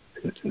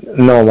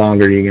no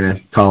longer you're going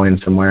to call in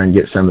somewhere and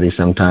get somebody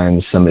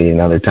sometimes, somebody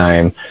another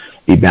time,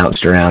 be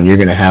bounced around. You're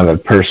going to have a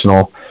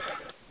personal,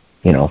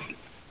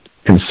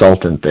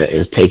 consultant that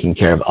is taking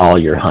care of all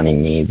your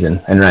hunting needs.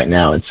 And right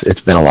now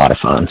it's been a lot of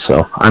fun.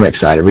 So I'm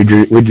excited. We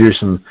drew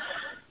some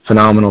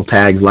phenomenal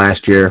tags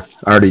last year.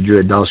 I already drew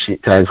a Dall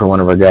sheet tag for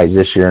one of our guys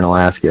this year in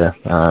Alaska.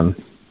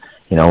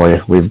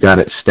 We've got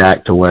it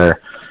stacked to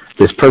where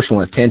this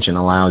personal attention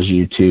allows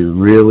you to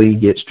really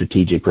get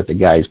strategic with the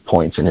guy's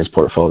points in his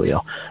portfolio,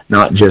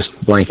 not just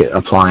blanket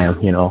apply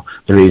them.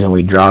 The reason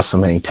we draw so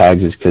many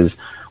tags is because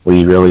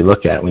we really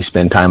look at it. We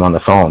spend time on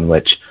the phone,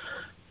 which,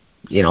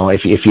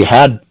 if you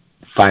had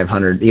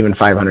 500, even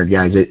 500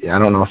 guys, I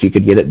don't know if you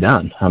could get it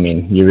done. I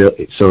mean,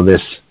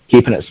 this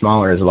keeping it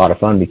smaller is a lot of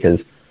fun because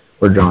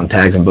we're drawing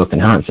tags and booking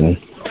hunts and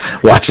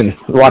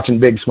watching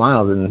big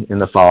smiles in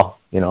the fall.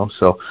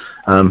 So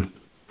I'm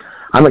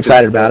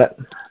excited about it.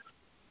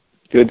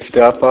 Good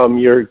stuff.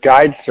 Your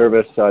guide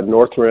service,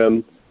 North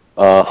Rim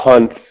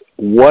Hunts,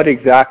 what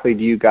exactly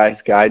do you guys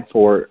guide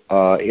for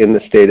in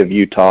the state of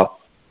Utah?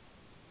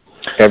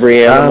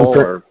 Every animal,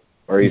 or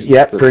are you?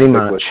 Yeah, pretty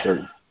much.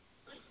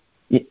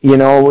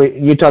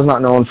 Utah's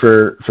not known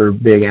for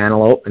big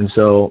antelope, and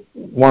so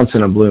once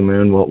in a blue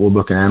moon, we'll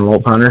book an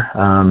antelope hunter.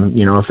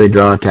 If they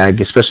draw a tag,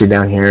 especially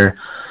down here,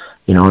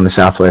 in the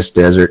Southwest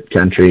Desert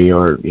Country,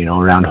 or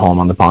around home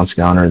on the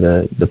Paunsaugunt or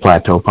the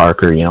Plateau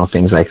Park, or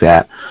things like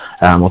that,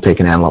 we'll take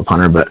an antelope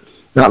hunter, but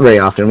not very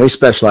often. We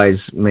specialize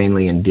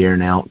mainly in deer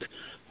and elk.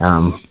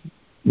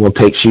 We'll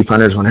take sheep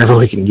hunters whenever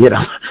we can get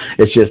them.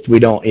 It's just we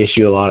don't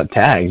issue a lot of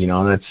tags.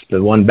 That's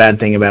the one bad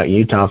thing about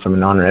Utah from a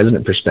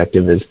non-resident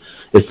perspective is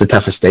it's the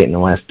toughest state in the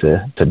West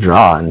to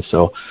draw, and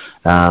so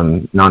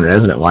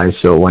non-resident wise.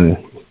 So when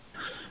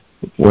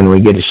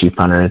we get a sheep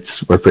hunter,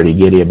 we're pretty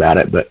giddy about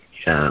it. But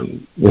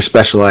We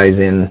specialize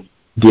in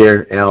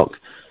deer, elk,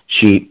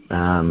 sheep,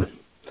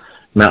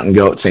 mountain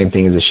goat, same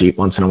thing as a sheep.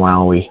 Once in a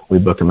while we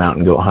book a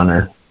mountain goat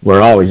hunter.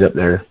 We're always up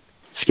there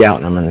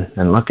scouting them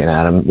and looking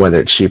at them, whether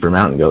it's sheep or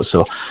mountain goat.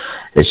 So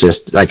it's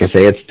just, like I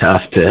say, it's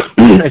tough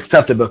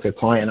to book a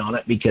client on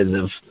it because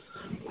of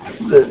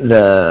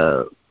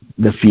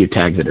the few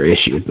tags that are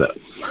issued. But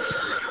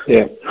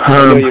yeah,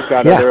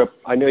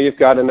 I know you've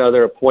got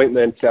another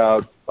appointment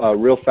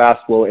real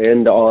fast. We'll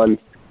end on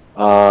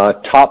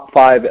top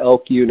 5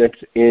 elk units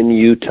in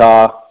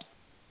Utah.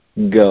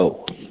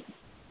 Go.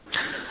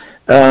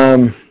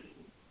 From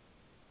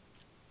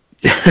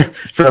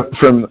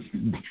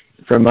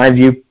my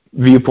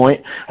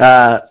viewpoint,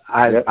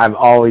 I've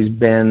always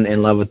been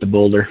in love with the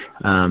Boulder.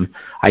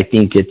 I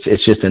think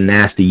it's just a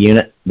nasty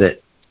unit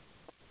that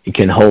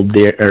can hold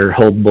deer or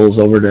hold bulls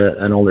over to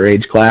an older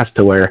age class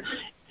to where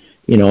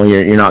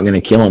you're not going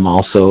to kill them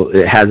all. So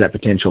it has that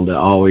potential to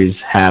always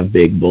have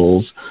big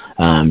bulls,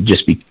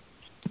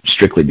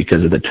 strictly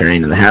because of the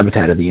terrain and the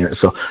habitat of the unit.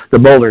 So the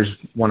Boulder's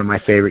one of my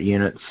favorite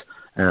units,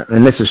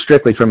 and this is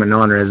strictly from a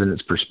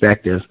non-resident's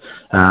perspective.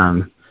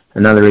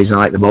 Another reason I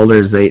like the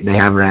Boulder is they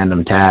have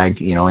random tag,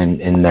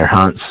 in their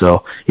hunts.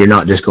 So you're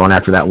not just going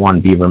after that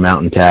one Beaver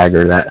Mountain tag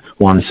or that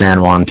one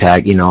San Juan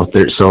tag,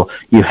 so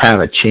you have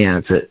a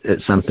chance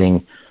at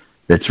something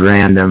that's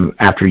random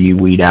after you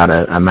weed out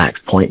a max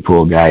point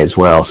pool guy as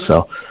well.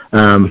 So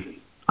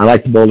I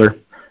like the Boulder.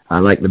 I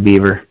like the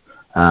Beaver.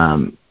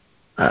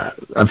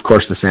 Of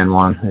course, the San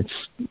Juan.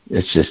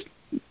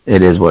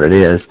 It is what it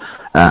is.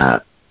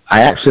 I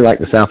actually like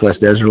the Southwest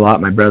Desert a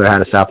lot. My brother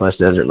had a Southwest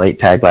Desert late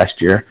tag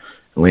last year,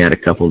 and we had a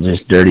couple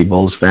just dirty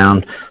bulls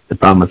found. The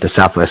problem with the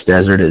Southwest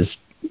Desert is,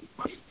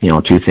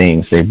 two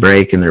things. They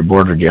break and they're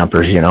border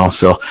jumpers,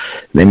 so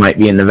they might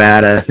be in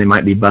Nevada, they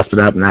might be busted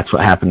up, and that's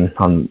what happened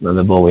on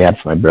the bull we had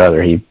for my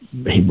brother. He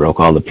broke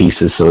all the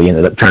pieces, so he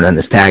ended up turning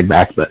his tag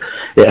back, but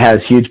it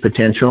has huge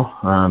potential.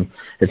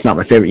 It's not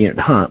my favorite unit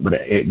to hunt, but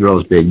it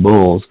grows big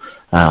bulls,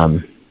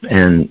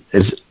 and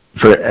is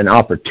for an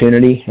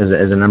opportunity as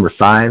a number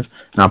 5,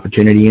 an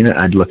opportunity unit,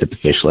 I'd look at the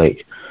Fish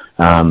Lake.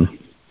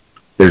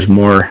 There's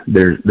more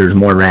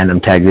random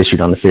tags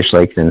issued on the Fish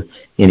Lake than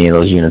any of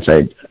those units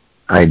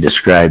I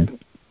described,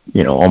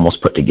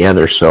 almost put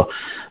together. So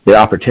the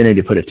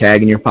opportunity to put a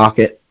tag in your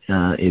pocket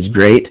is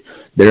great.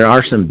 There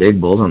are some big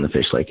bulls on the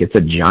Fish Lake. It's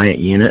a giant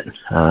unit.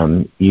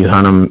 You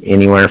hunt them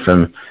anywhere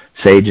from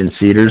sage and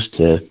cedars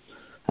to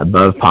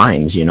above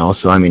pines,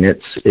 So I mean,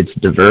 it's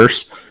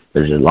diverse.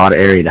 There's a lot of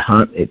area to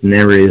hunt. It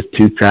never is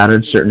too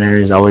crowded. Certain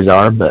areas always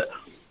are, but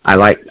I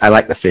like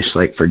the Fish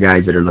Lake for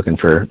guys that are looking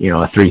for, a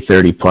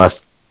 330 plus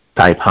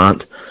type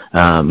hunt,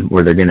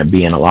 where they're going to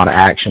be in a lot of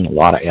action, a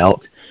lot of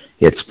elk.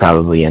 It's got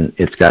to be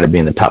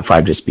in the top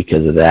 5 just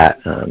because of that,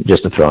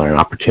 just to throw in an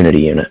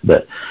opportunity unit.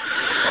 But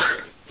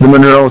the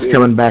Monroe's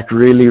coming back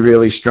really,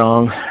 really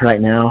strong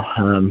right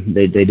now.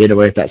 They did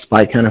away with that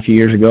spike hunt a few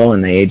years ago,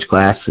 and the age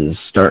class is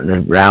starting to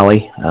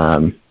rally.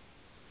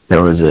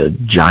 There was a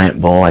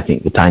giant bull I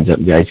think the Time's Up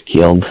guys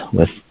killed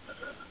with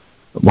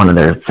one of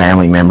their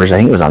family members. I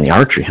think it was on the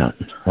archery hunt.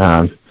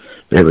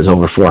 It was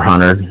over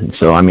 400.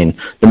 So, I mean,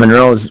 the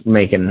Monroe's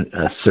making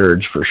a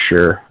surge for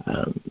sure,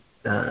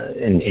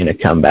 in a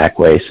comeback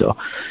way. So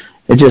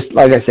it just,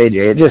 like I say,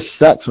 Jay, it just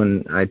sucks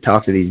when I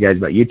talk to these guys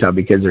about Utah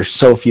because there's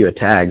so few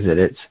tags that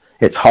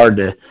it's hard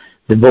to,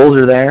 the bulls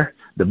are there,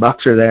 the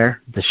bucks are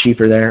there, the sheep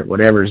are there,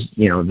 whatever's,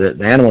 the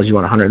animals you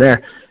want to hunt are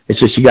there. It's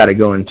just you got to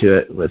go into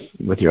it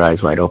with your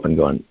eyes wide open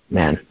going,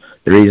 man,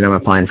 the reason I'm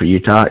applying for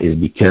Utah is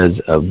because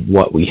of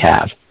what we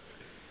have,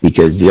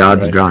 because the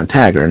odds of drawing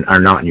tag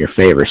are not in your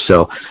favor.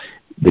 So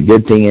the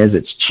good thing is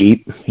it's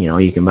cheap.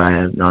 You can buy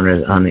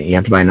you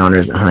have to buy a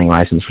non-resident hunting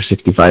license for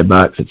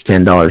 $65. It's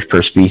 $10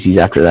 per species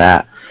after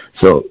that.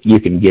 So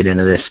you can get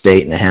into this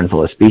state in a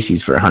handful of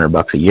species for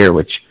 $100 a year,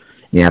 which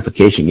in the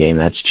application game,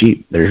 that's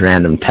cheap. There's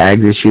random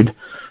tags issued.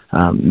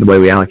 The way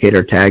we allocate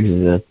our tags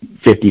is a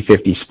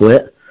 50-50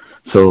 split.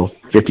 So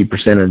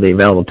 50% of the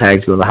available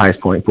tags go to the highest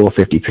point pool,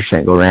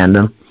 50% go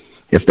random.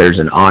 If there's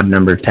an odd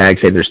number of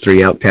tags, say there's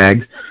 3 elk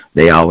tags,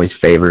 they always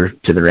favor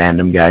to the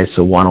random guys.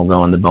 So one will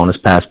go in the bonus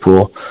pass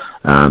pool.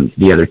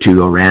 The other 2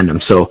 go random.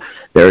 So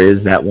there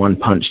is that one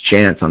punch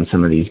chance on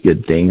some of these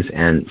good things.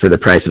 And for the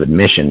price of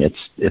admission,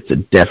 it's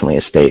definitely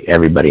a state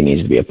everybody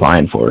needs to be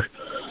applying for.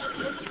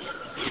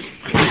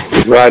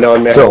 Right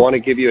on, man. So, I want to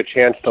give you a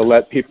chance to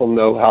let people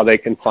know how they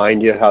can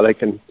find you, how they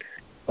can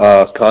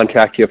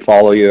contact you,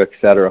 follow you,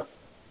 etc.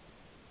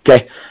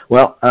 Okay.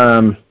 Well,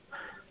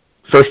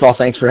 first of all,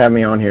 thanks for having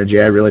me on here,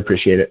 Jay. I really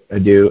appreciate it. I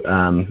do.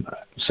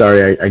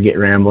 Sorry I get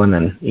rambling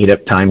and eat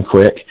up time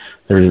quick.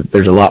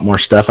 There's a lot more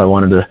stuff I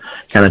wanted to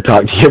kind of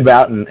talk to you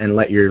about and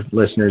let your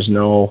listeners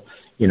know,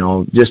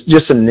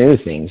 just some new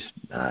things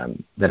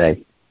that I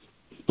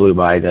flew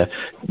by. The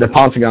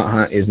Paunsaugunt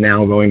hunt is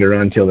now going to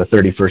run till the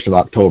 31st of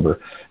October,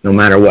 no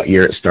matter what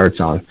year it starts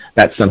on.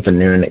 That's something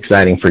new and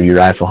exciting for you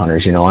rifle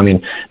hunters. I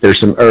mean, there's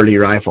some early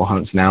rifle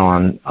hunts now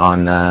on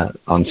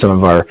some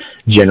of our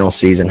general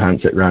season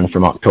hunts that run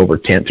from October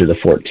 10th through the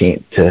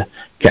 14th.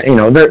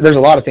 There's a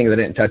lot of things I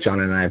didn't touch on,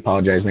 and I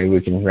apologize. Maybe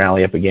we can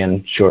rally up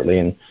again shortly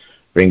and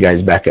bring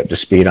guys back up to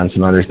speed on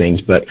some other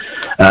things. But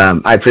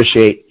I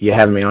appreciate you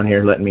having me on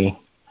here, letting me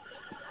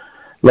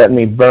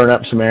burn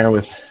up some air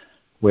with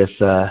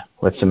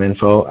some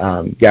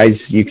info. Guys,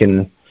 you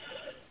can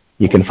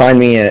find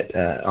me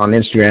on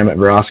Instagram at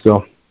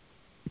Virosco,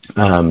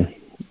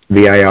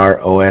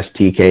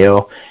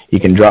 VIROSTKO. You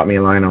can drop me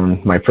a line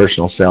on my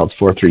personal cell. It's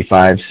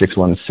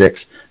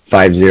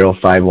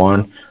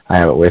 435-616-5051. I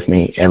have it with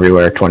me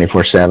everywhere,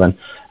 24/7.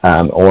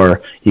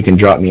 Or you can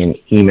drop me an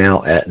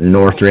email at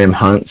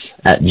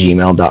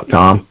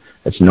northrimhunts@gmail.com.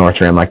 That's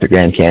Northrim, like the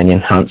Grand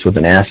Canyon, hunts with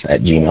an S,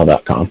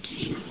 @gmail.com.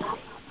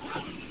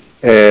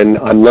 And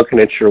I'm looking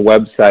at your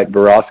website,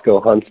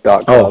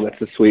 ViroscoHunts.com. Oh,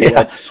 it's a sweet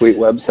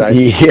website.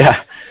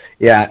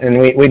 Yeah,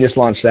 and we just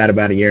launched that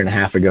about a year and a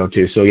half ago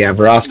too. So yeah,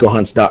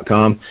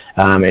 ViroscoHunts.com.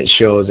 It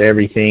shows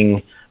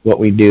everything what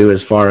we do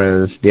as far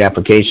as the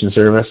application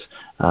service.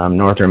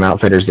 Northrim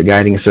Outfitters, the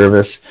guiding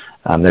service.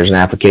 There's an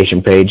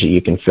application page that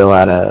you can fill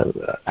out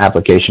a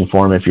application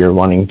form if you're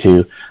wanting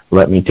to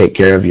let me take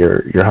care of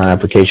your hunt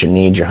application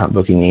needs, your hunt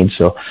booking needs.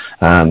 So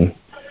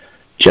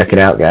check it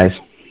out, guys.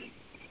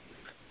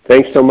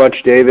 Thanks so much,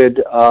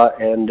 David,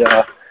 and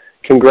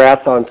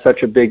congrats on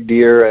such a big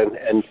deer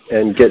and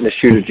getting to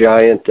shoot a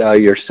giant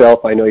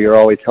yourself. I know you're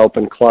always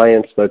helping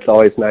clients, but it's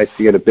always nice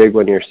to get a big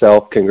one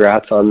yourself.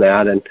 Congrats on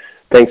that, and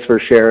thanks for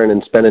sharing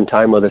and spending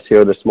time with us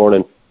here this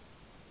morning.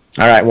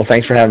 All right. Well,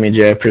 thanks for having me,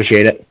 Jay.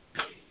 Appreciate it.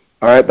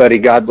 All right, buddy.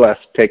 God bless.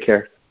 Take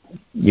care.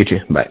 You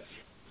too. Bye.